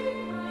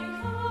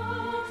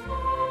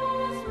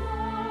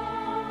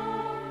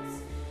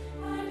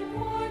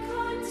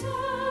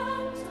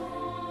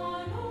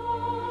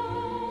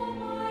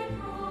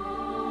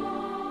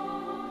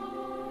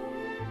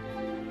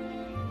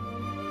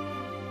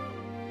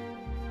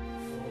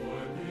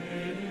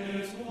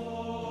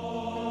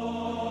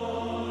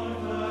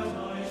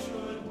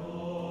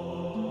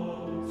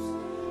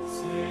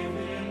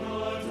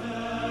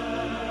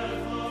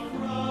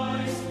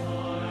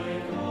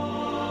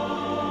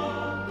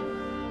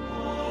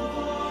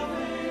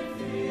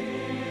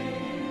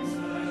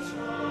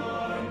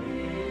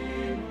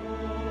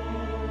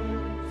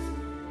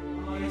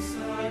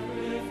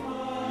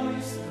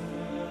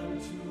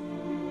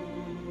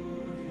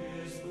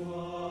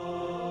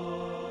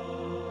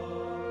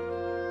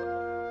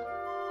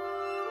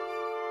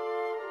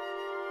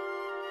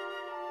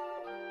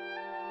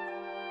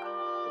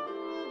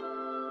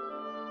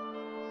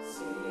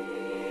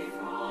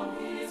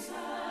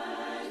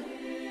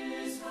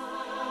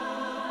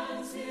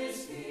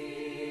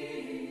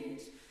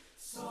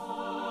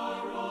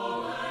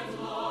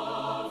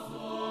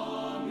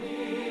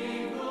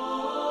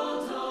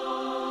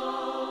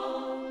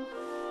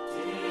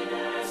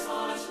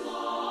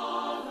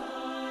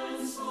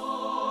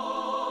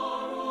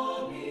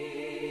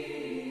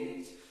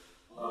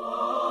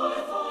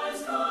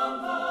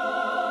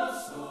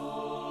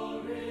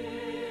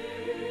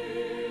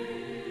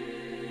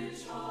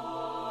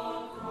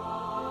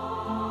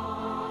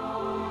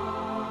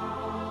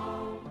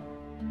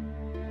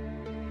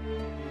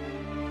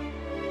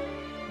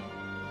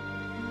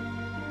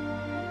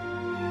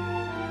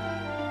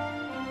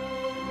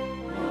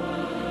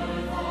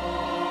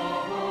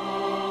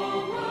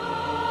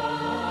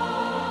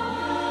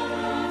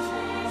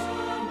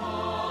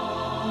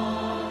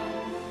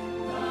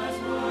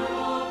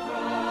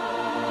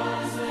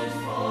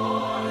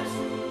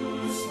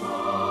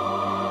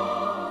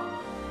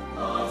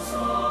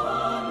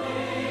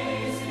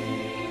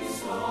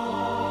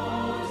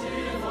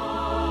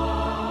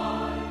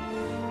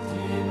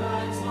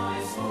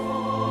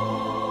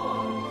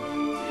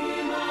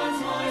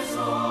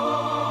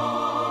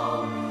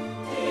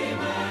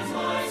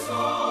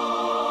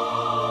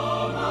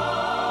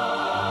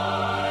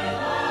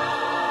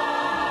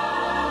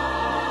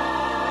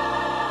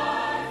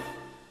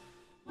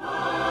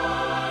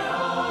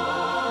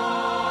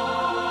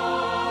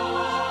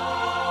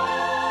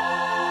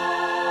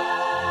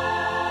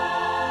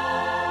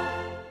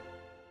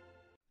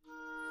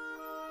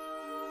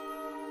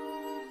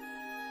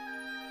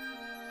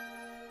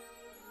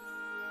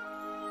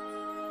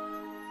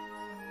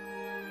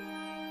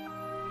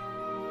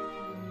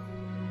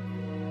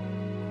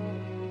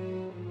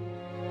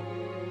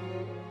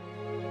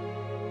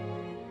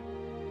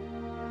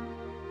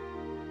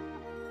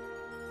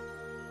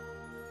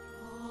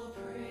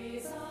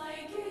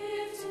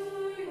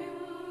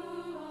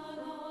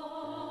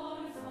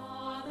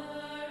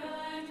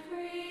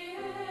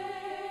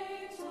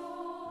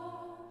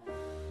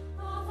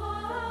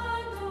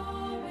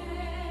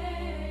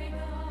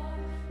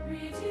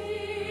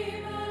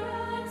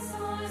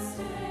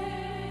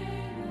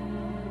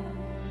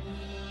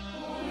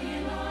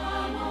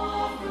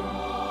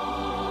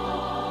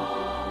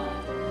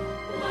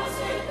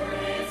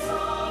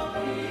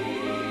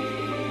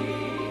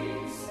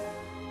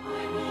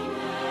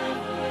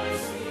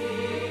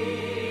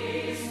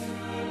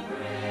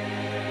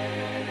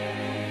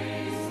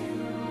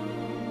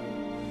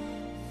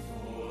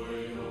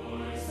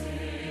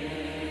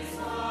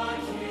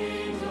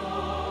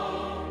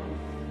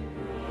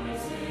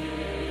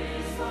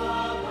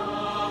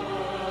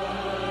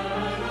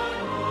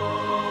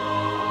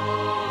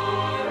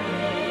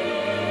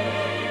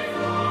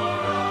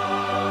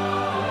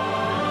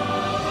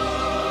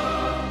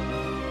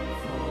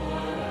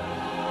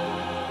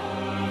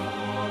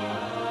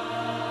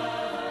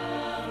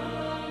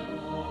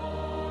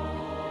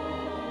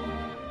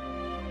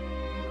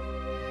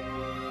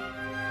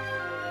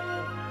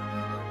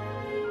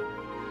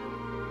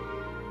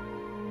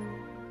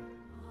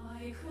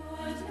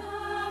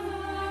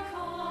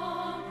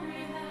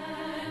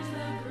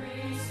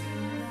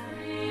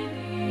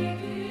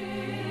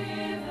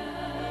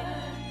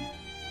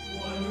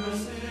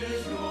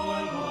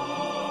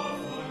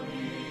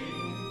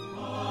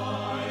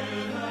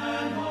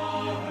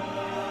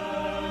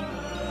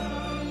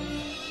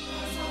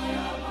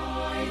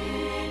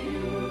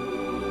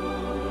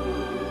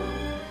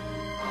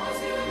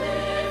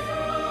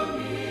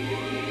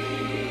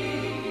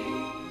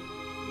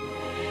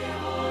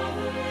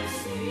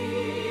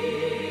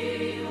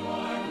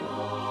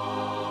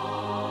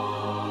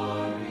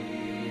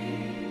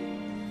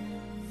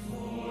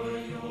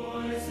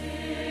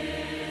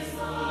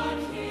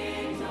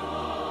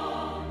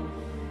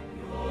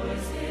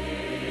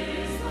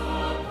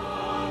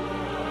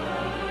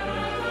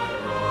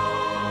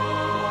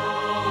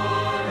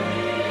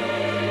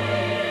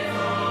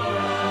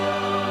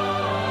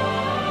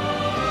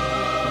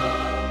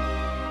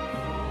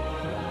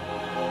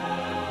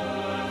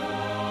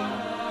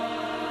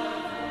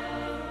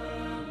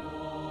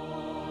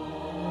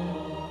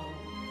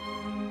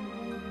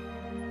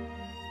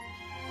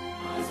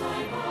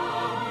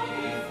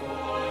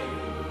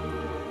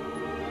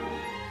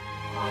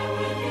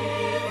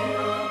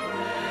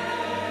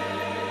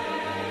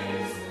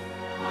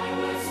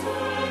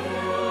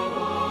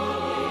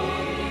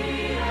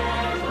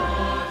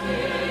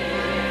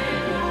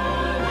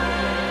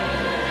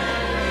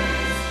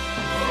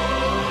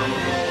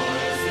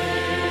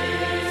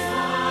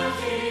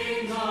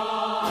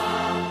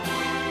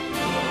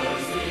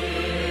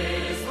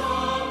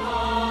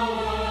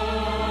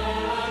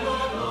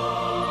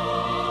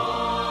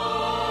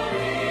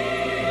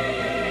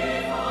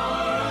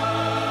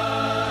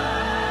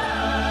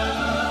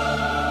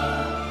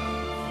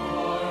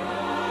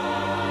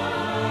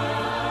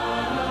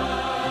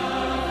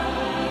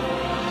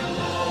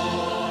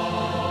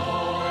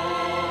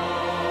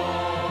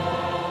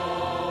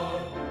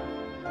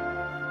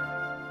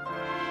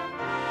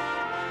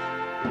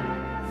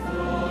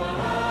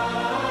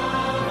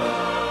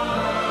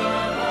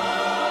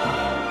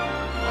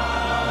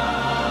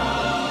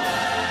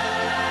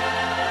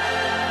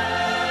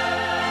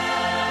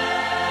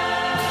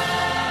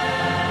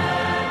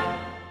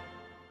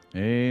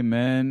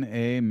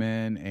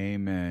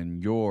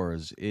Amen.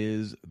 Yours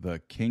is the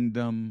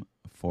kingdom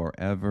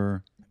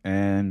forever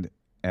and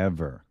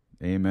ever.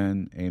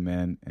 Amen,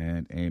 amen,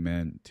 and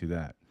amen to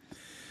that.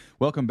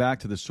 Welcome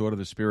back to the Sword of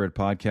the Spirit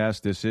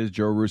podcast. This is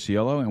Joe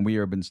Rusiello, and we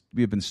have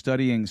been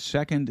studying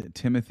 2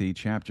 Timothy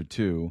chapter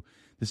 2.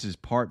 This is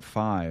part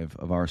 5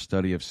 of our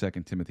study of 2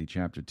 Timothy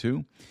chapter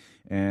 2.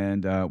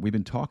 And we've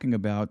been talking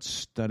about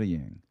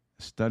studying.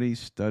 Study.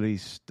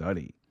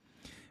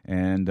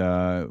 And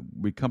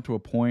we come to a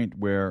point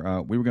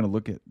where we were going to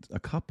look at a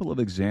couple of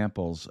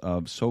examples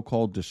of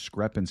so-called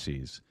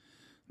discrepancies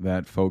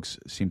that folks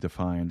seem to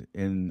find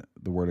in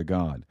the Word of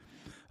God.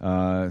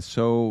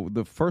 So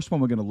the first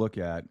one we're going to look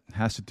at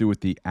has to do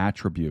with the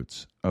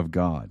attributes of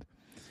God.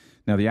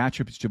 Now, the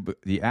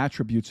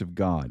attributes of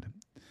God,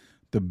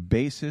 the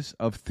basis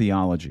of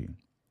theology.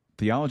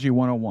 Theology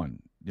 101.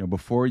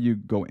 Before you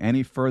go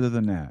any further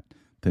than that,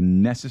 the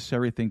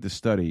necessary thing to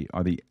study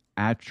are the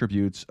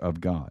attributes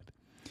of God.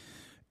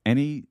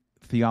 Any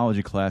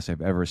theology class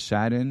I've ever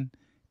sat in,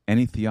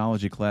 any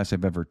theology class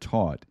I've ever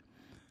taught,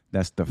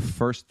 that's the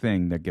first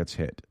thing that gets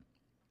hit.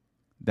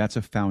 That's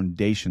a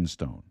foundation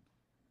stone.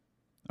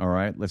 All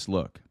right, let's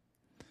look.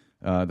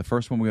 The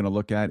first one we're going to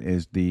look at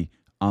is the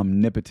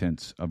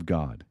omnipotence of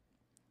God.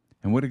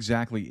 And what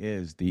exactly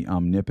is the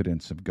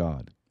omnipotence of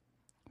God?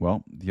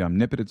 Well, the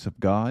omnipotence of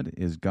God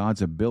is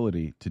God's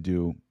ability to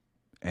do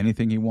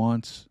anything he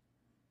wants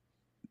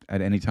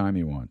at any time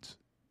he wants.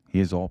 He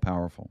is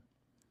all-powerful.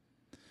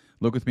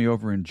 Look with me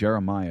over in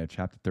Jeremiah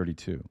chapter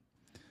 32.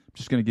 I'm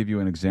just going to give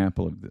you an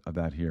example of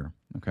that here,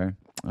 okay?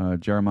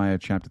 Jeremiah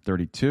chapter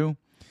 32.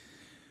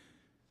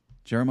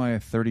 Jeremiah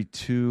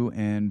 32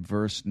 and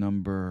verse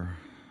number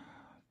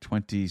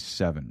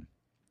 27.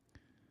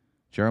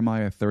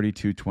 Jeremiah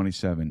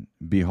 32:27.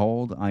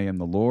 Behold, I am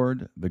the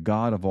Lord, the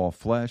God of all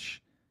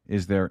flesh.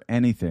 Is there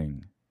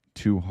anything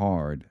too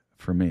hard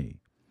for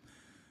me?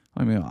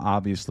 I mean,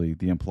 obviously,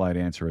 the implied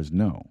answer is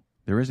no.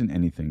 There isn't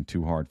anything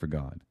too hard for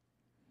God.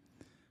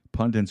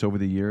 Pundits over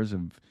the years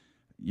have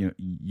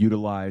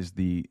utilized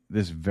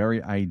this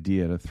very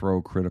idea to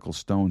throw critical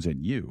stones at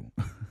you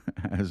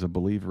as a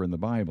believer in the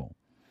Bible.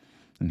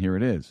 And here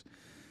it is.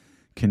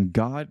 Can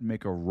God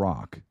make a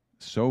rock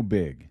so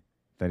big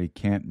that he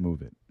can't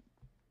move it?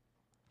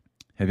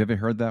 Have you ever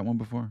heard that one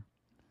before?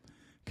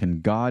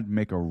 Can God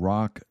make a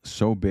rock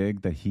so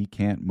big that he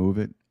can't move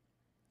it?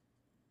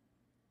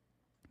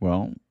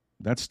 Well,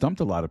 that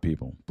stumped a lot of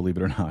people, believe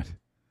it or not.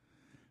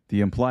 The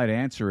implied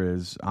answer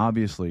is,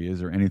 obviously, is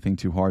there anything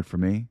too hard for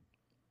me?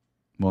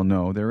 Well,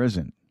 no, there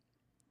isn't.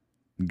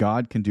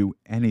 God can do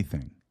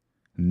anything.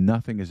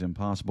 Nothing is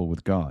impossible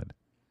with God.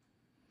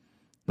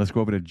 Let's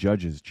go over to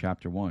Judges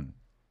chapter 1.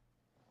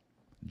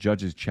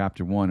 Judges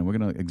chapter 1, and we're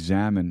going to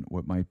examine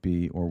what might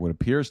be, or what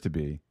appears to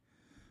be,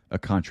 a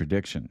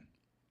contradiction.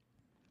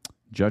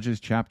 Judges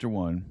chapter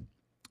 1,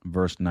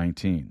 verse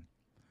 19.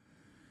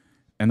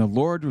 And the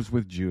Lord was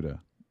with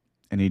Judah,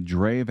 and he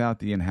drave out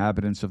the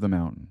inhabitants of the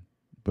mountain,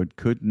 but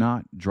could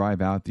not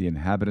drive out the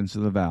inhabitants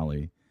of the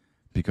valley,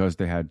 because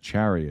they had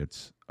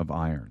chariots of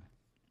iron.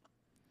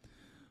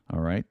 All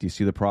right, do you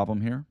see the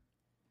problem here?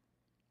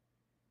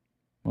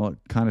 Well, it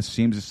kind of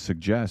seems to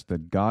suggest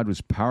that God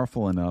was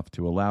powerful enough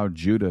to allow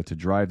Judah to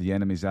drive the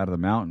enemies out of the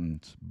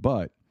mountains,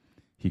 but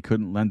he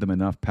couldn't lend them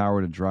enough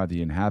power to drive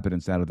the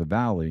inhabitants out of the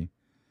valley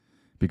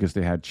because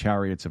they had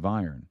chariots of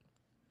iron.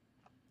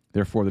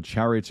 Therefore, the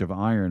chariots of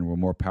iron were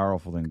more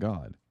powerful than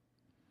God.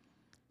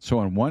 So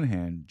on one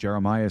hand,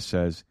 Jeremiah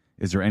says,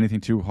 is there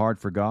anything too hard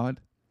for God?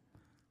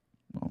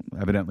 Well,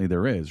 evidently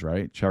there is,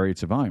 right?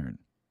 Chariots of iron.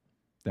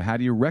 Now, how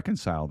do you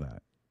reconcile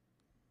that?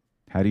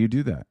 How do you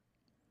do that?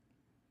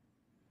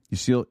 You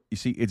see,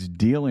 it's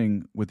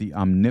dealing with the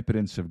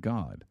omnipotence of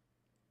God.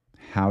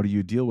 How do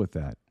you deal with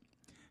that?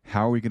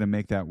 How are we going to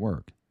make that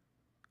work?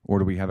 Or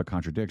do we have a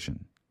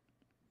contradiction?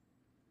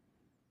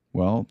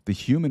 Well, the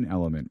human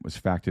element was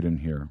factored in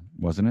here,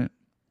 wasn't it?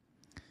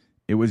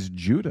 It was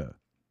Judah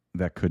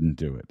that couldn't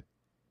do it.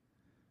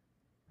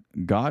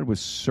 God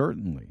was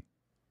certainly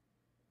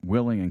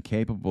willing and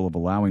capable of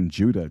allowing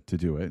Judah to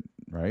do it,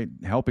 right?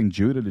 Helping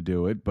Judah to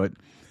do it, but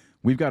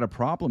we've got a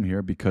problem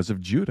here because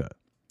of Judah.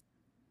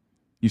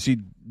 You see,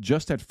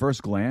 just at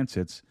first glance,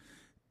 it's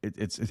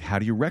how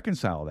do you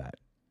reconcile that?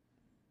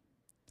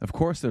 Of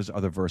course, there's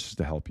other verses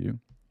to help you.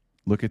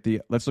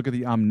 Let's look at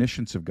the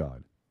omniscience of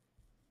God.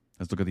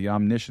 Let's look at the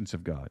omniscience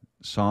of God.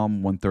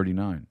 Psalm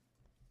 139.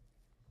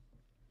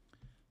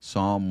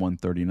 Psalm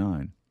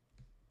 139.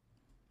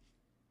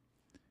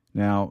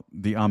 Now,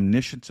 the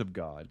omniscience of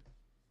God,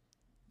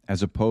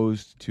 as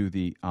opposed to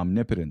the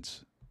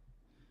omnipotence.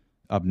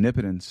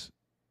 Omnipotence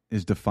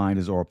is defined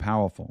as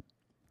all-powerful.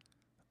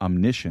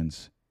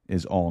 Omniscience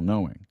is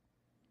all-knowing.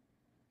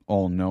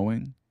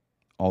 All-knowing,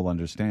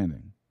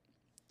 all-understanding.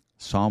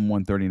 Psalm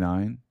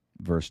 139,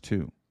 verse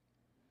 2.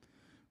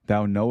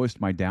 Thou knowest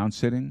my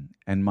downsitting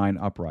and mine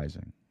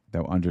uprising.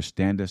 Thou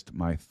understandest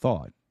my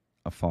thought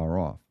afar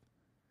off.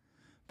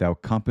 Thou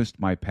compassest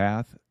my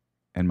path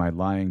and my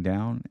lying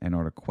down, and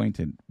art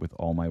acquainted with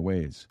all my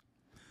ways.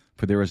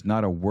 For there is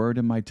not a word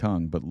in my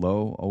tongue, but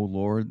lo, O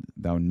Lord,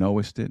 thou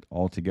knowest it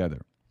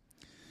altogether.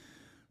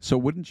 So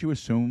wouldn't you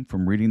assume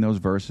from reading those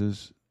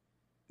verses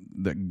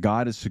that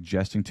God is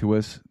suggesting to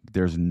us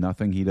there's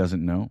nothing he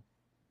doesn't know?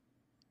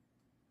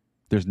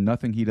 There's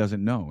nothing he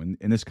doesn't know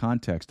in this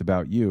context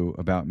about you,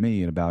 about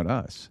me, and about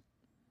us.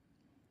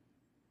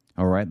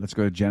 All right, let's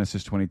go to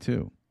Genesis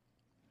 22.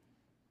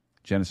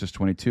 Genesis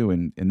 22,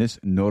 in this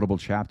notable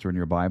chapter in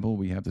your Bible,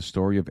 we have the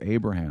story of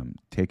Abraham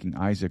taking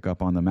Isaac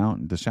up on the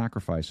mountain to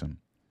sacrifice him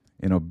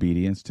in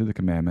obedience to the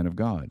commandment of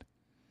God.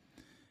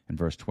 In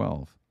verse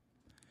 12,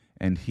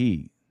 and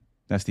he,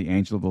 that's the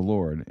angel of the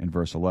Lord in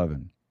verse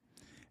 11,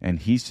 and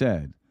he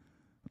said,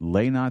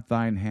 lay not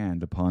thine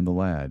hand upon the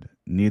lad,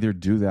 neither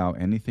do thou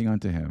anything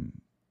unto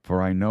him,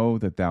 for I know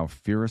that thou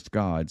fearest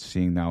God,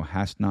 seeing thou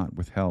hast not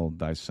withheld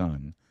thy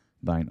son,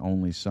 thine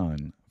only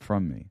son,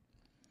 from me.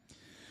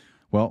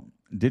 Well,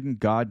 didn't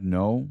God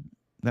know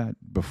that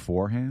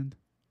beforehand?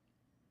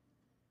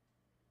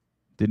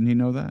 Didn't he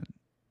know that?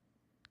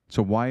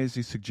 So why is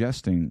he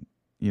suggesting,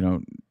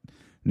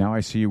 now I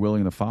see you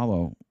willing to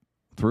follow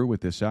through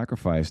with this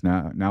sacrifice.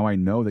 Now I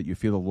know that you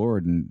fear the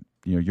Lord and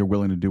you're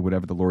willing to do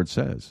whatever the Lord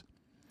says.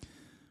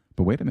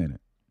 But wait a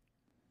minute.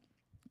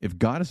 If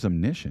God is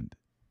omniscient,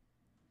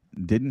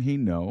 didn't he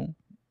know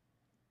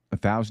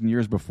 1,000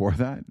 years before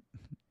that?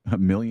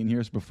 1,000,000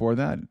 years before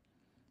that?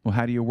 Well,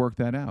 how do you work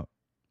that out?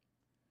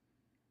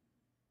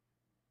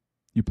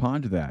 You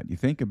ponder that. You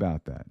think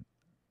about that.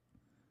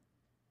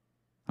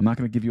 I'm not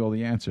going to give you all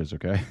the answers,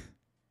 okay?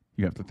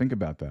 You have to think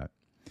about that.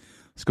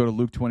 Let's go to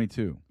Luke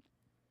 22.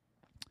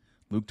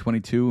 Luke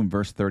 22 and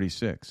verse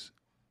 36.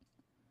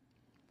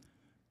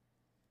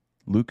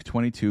 Luke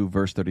 22,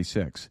 verse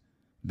 36.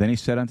 Then he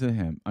said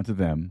unto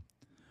them,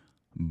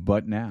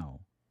 but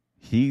now,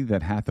 he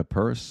that hath a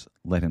purse,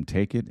 let him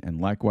take it, and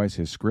likewise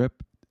his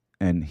scrip,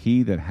 and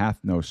he that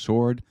hath no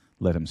sword,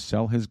 let him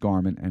sell his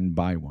garment and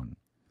buy one.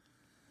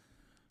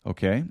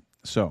 Okay,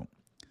 so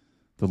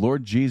the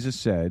Lord Jesus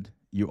said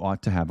you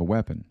ought to have a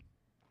weapon.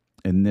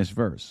 In this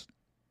verse,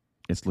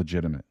 it's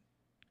legitimate,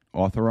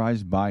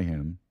 authorized by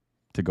him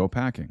to go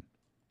packing.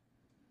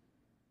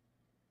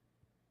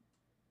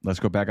 Let's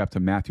go back up to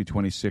Matthew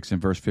 26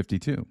 and verse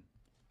 52.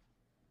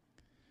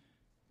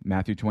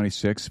 Matthew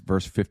 26,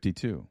 verse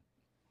 52.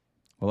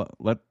 Well,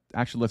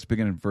 let's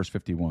begin in verse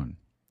 51.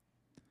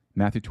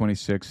 Matthew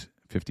 26,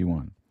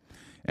 51.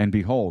 And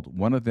behold,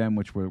 one of them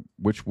which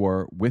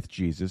were with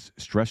Jesus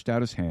stretched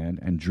out his hand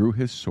and drew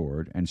his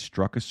sword and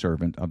struck a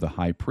servant of the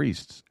high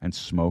priests and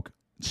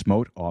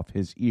smote off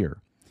his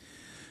ear.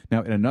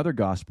 Now, in another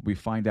gospel, we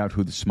find out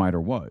who the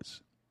smiter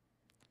was.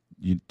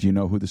 Do you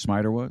know who the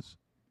smiter was?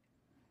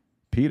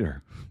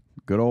 Peter.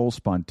 Good old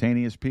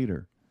spontaneous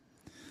Peter.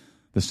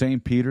 The same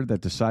Peter that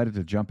decided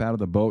to jump out of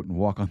the boat and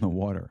walk on the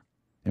water.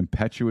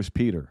 Impetuous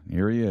Peter.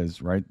 Here he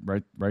is, right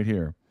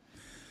here.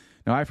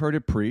 Now, I've heard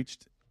it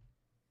preached,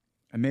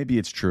 and maybe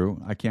it's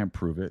true. I can't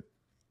prove it,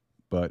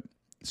 but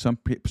some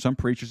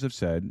preachers have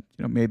said,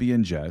 maybe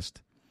in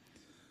jest,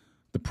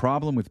 the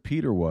problem with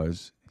Peter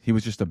was he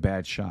was just a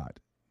bad shot.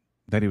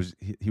 That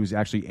he was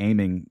actually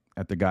aiming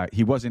at the guy.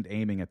 He wasn't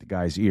aiming at the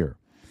guy's ear.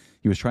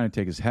 He was trying to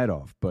take his head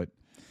off. But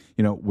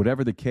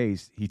whatever the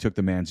case, he took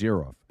the man's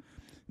ear off.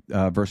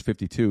 Verse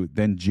 52.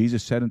 Then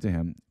Jesus said unto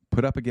him,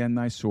 put up again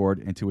thy sword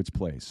into its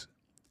place,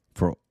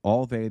 for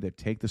all they that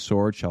take the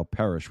sword shall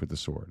perish with the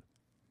sword.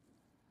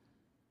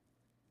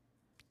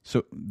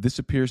 So this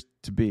appears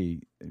to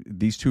be,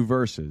 these two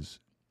verses,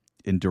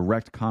 in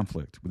direct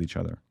conflict with each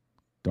other,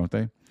 don't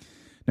they?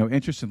 Now,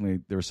 interestingly,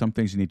 there are some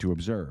things you need to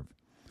observe.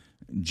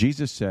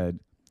 Jesus said,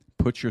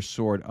 put your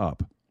sword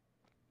up.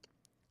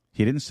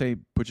 He didn't say,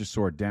 put your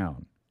sword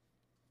down.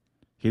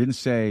 He didn't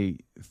say,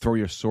 throw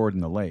your sword in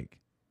the lake.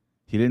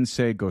 He didn't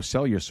say, go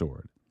sell your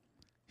sword.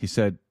 He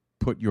said,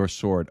 put your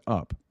sword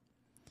up.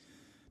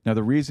 Now,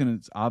 the reason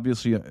it's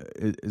obviously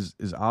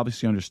is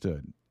obviously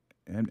understood.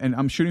 And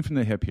I'm shooting from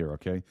the hip here,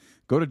 okay?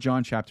 Go to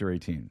John chapter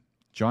 18.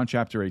 John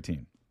chapter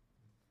 18.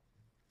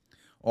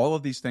 All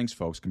of these things,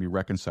 folks, can be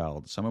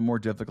reconciled. Some are more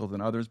difficult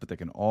than others, but they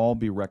can all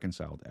be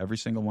reconciled. Every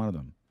single one of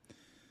them.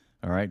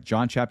 All right?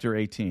 John chapter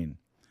 18.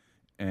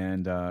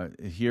 And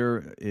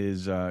here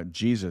is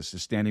Jesus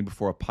is standing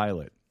before a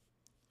Pilate.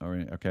 All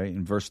right, okay?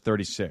 In verse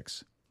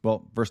 36.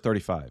 Well, verse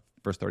 35.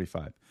 Verse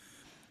 35.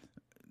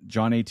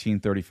 John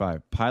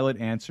 18:35.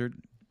 Pilate answered,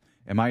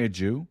 am I a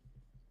Jew?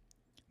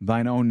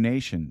 Thine own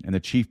nation and the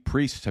chief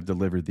priests have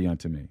delivered thee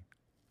unto me.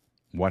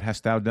 What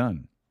hast thou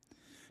done?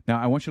 Now,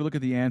 I want you to look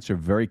at the answer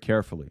very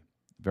carefully.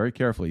 Very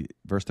carefully.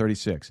 Verse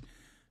 36.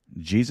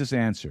 Jesus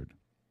answered,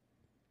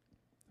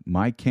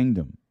 my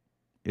kingdom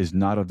is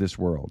not of this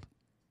world.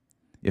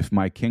 If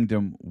my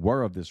kingdom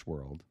were of this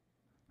world,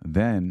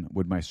 then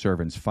would my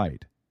servants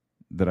fight,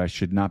 that I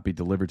should not be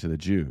delivered to the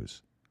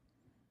Jews.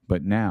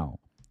 But now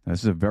this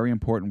is a very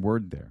important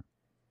word there.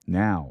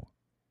 Now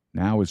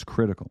is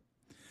critical.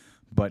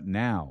 But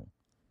now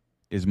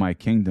is my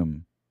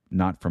kingdom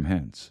not from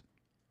hence.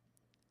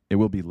 It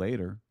will be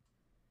later,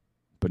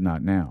 but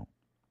not now.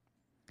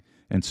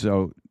 And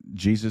so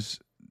Jesus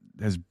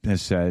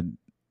has said,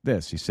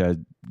 this. He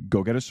said,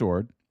 go get a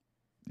sword.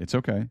 It's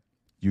okay.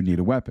 You need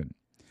a weapon.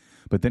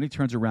 But then he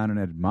turns around and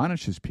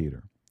admonishes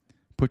Peter,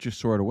 put your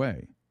sword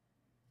away.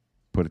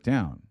 Put it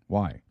down.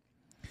 Why?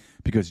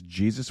 Because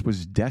Jesus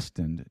was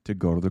destined to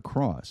go to the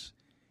cross.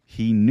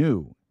 He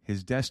knew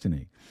his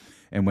destiny.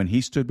 And when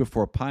he stood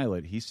before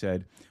Pilate, he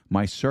said,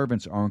 my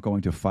servants aren't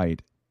going to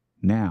fight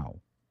now.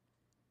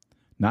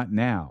 Not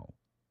now,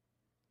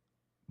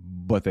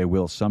 but they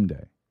will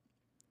someday.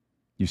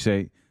 You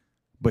say,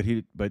 but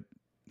he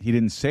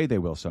didn't say they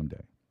will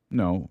someday.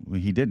 No,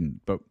 he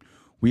didn't. But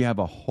we have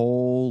a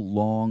whole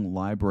long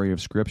library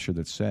of Scripture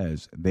that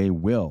says they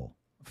will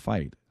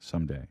fight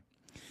someday.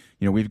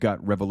 You know, we've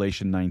got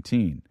Revelation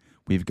 19.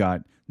 We've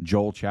got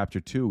Joel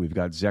chapter 2. We've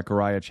got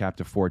Zechariah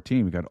chapter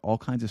 14. We've got all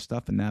kinds of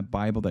stuff in that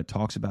Bible that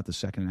talks about the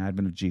second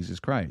advent of Jesus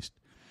Christ.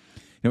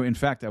 You know, in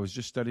fact, I was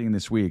just studying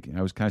this week, and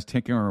I was kind of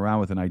tinkering around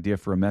with an idea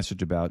for a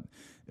message about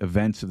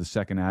events of the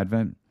second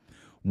advent.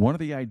 One of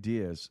the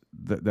ideas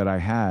that I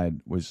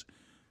had was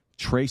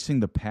tracing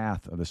the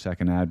path of the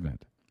second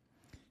advent.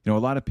 You know, a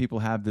lot of people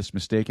have this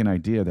mistaken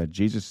idea that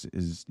Jesus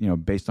is, you know,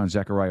 based on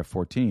Zechariah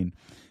 14,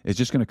 is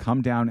just going to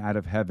come down out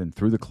of heaven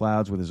through the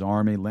clouds with his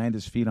army, land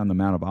his feet on the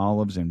Mount of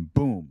Olives, and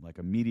boom, like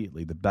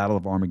immediately the Battle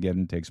of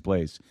Armageddon takes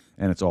place,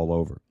 and it's all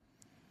over.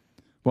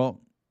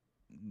 Well,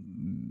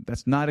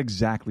 that's not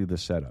exactly the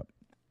setup.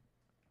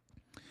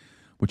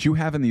 What you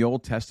have in the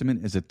Old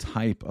Testament is a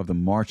type of the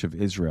march of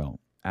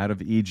Israel out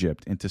of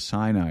Egypt into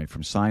Sinai,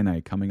 from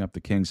Sinai coming up the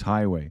King's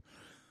Highway.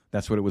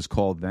 That's what it was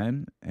called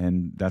then,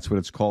 and that's what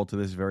it's called to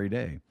this very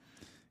day,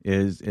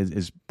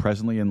 is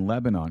presently in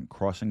Lebanon,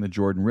 crossing the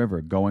Jordan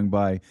River, going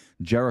by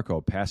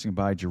Jericho, passing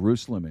by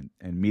Jerusalem,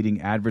 and meeting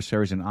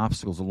adversaries and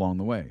obstacles along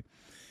the way.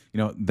 You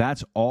know,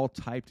 that's all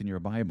typed in your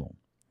Bible.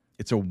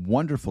 It's a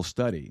wonderful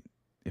study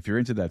if you're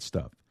into that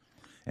stuff.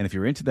 And if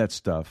you're into that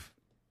stuff,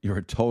 you're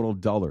a total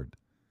dullard.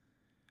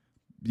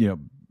 You know,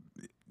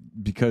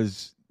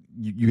 because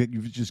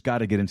you've just got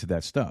to get into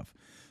that stuff.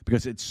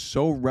 Because it's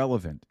so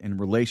relevant in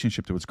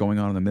relationship to what's going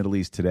on in the Middle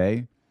East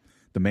today,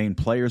 the main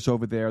players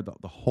over there,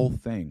 the whole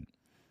thing.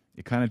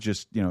 It kind of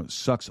just, you know,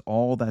 sucks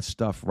all that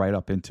stuff right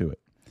up into it.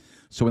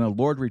 So when the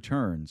Lord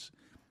returns,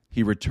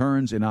 he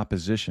returns in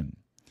opposition.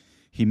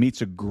 He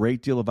meets a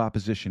great deal of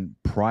opposition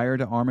prior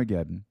to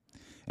Armageddon,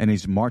 and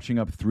he's marching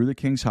up through the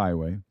King's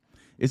Highway.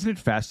 Isn't it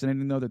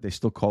fascinating, though, that they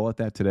still call it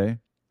that today?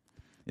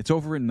 It's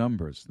over in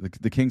Numbers,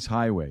 the King's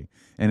Highway,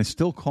 and it's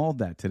still called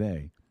that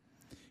today.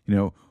 You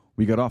know,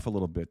 we got off a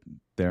little bit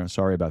there.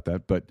 Sorry about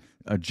that. But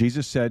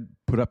Jesus said,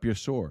 put up your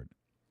sword,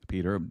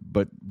 Peter,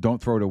 but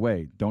don't throw it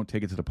away. Don't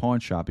take it to the pawn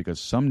shop because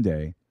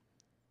someday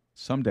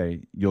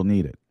you'll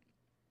need it.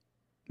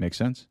 Make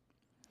sense?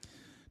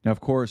 Now,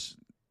 of course,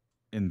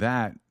 in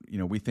that, you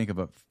know, we think of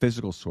a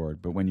physical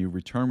sword, but when you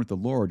return with the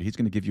Lord, he's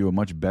going to give you a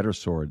much better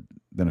sword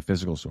than a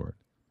physical sword.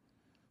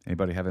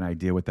 Anybody have an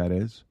idea what that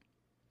is?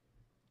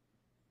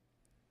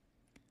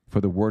 For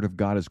the word of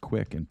God is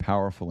quick and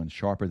powerful and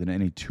sharper than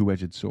any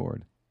two-edged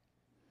sword.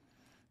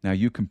 Now,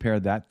 you compare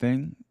that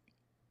thing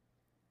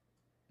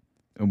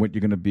and what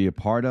you're going to be a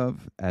part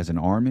of as an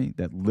army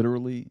that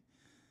literally,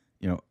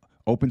 you know,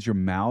 opens your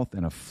mouth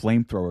and a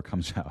flamethrower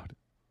comes out.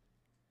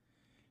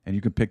 And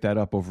you can pick that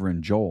up over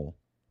in Joel.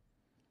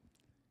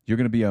 You're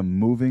going to be a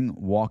moving,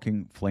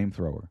 walking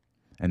flamethrower.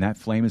 And that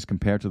flame is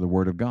compared to the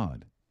Word of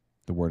God.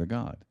 The Word of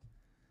God.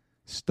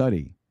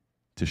 Study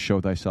to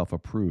show thyself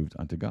approved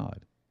unto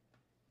God.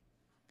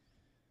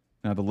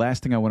 Now, the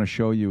last thing I want to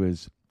show you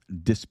is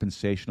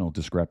dispensational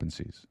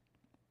discrepancies.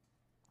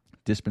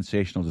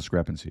 Dispensational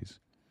discrepancies.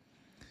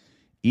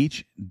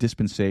 Each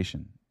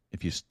dispensation,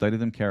 if you study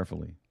them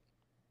carefully,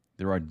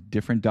 there are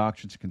different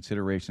doctrines and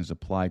considerations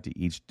applied to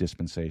each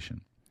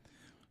dispensation.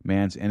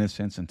 Man's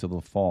innocence until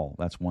the fall,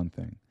 that's one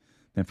thing.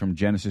 Then from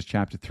Genesis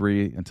chapter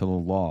 3 until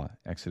the law,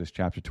 Exodus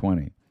chapter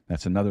 20,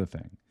 that's another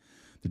thing.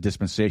 The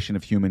dispensation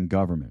of human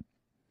government.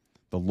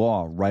 The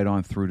law right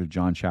on through to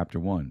John chapter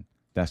 1.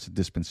 That's the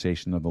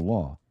dispensation of the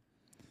law.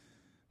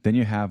 Then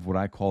you have what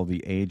I call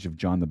the age of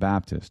John the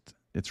Baptist.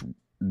 It's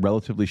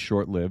relatively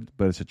short-lived,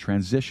 but it's a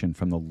transition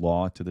from the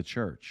law to the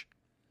church.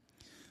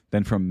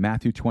 Then from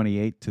Matthew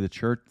 28 to the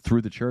church,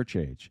 through the church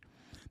age,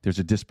 there's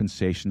a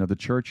dispensation of the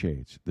church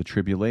age, the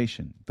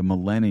tribulation, the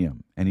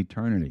millennium, and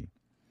eternity.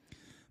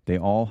 They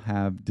all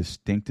have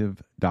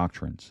distinctive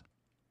doctrines.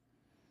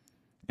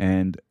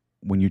 And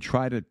when you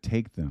try to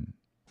take them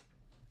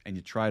and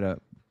you try to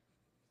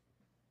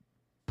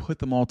put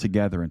them all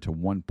together into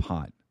one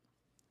pot,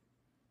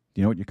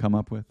 do you know what you come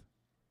up with?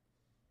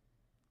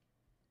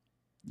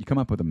 You come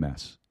up with a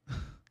mess.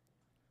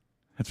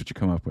 That's what you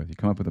come up with. You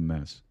come up with a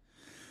mess.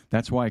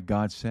 That's why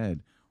God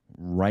said,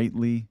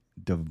 rightly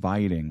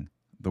dividing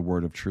the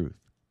word of truth.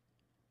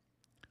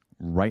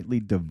 Rightly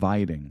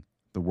dividing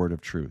the word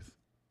of truth.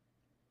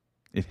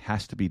 It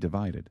has to be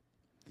divided.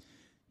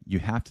 You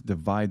have to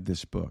divide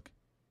this book.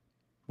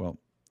 Well,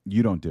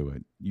 you don't do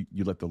it.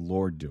 You let the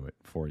Lord do it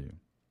for you.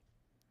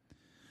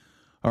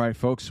 All right,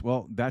 folks.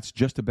 Well, that's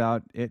just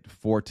about it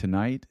for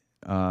tonight.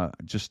 We're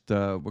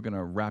going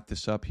to wrap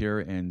this up here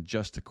in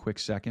just a quick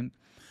second.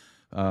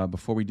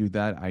 before we do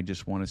that, I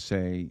just want to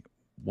say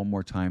one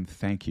more time,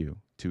 thank you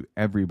to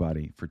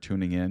everybody for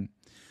tuning in.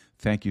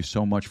 Thank you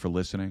so much for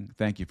listening.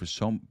 Thank you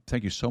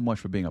so much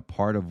for being a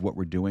part of what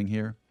we're doing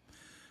here.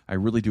 I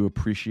really do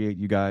appreciate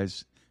you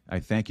guys. I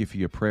thank you for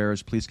your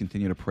prayers. Please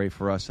continue to pray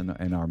for us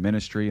and our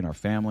ministry and our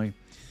family.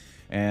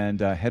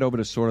 And head over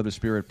to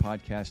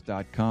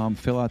swordofthespiritpodcast.com.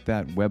 Fill out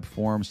that web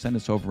form. Send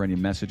us over any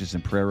messages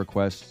and prayer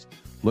requests.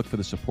 Look for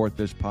the Support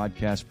This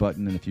Podcast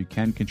button. And if you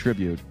can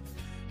contribute,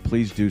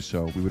 please do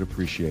so. We would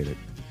appreciate it.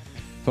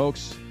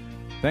 Folks,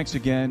 thanks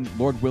again.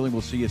 Lord willing,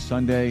 we'll see you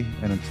Sunday.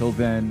 And until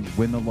then,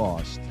 win the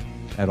lost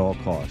at all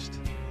cost.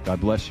 God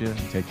bless you.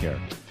 And take care.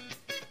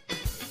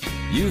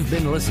 You've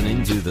been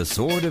listening to the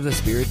Sword of the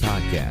Spirit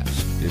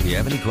podcast. If you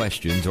have any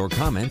questions or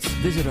comments,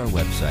 visit our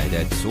website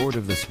at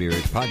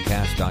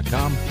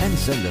swordofthespiritpodcast.com and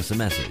send us a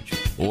message.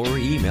 Or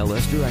email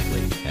us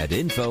directly at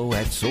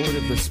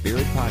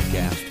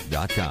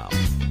info@swordofthespiritpodcast.com.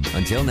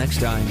 Until next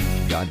time,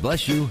 God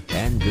bless you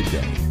and good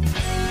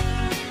day.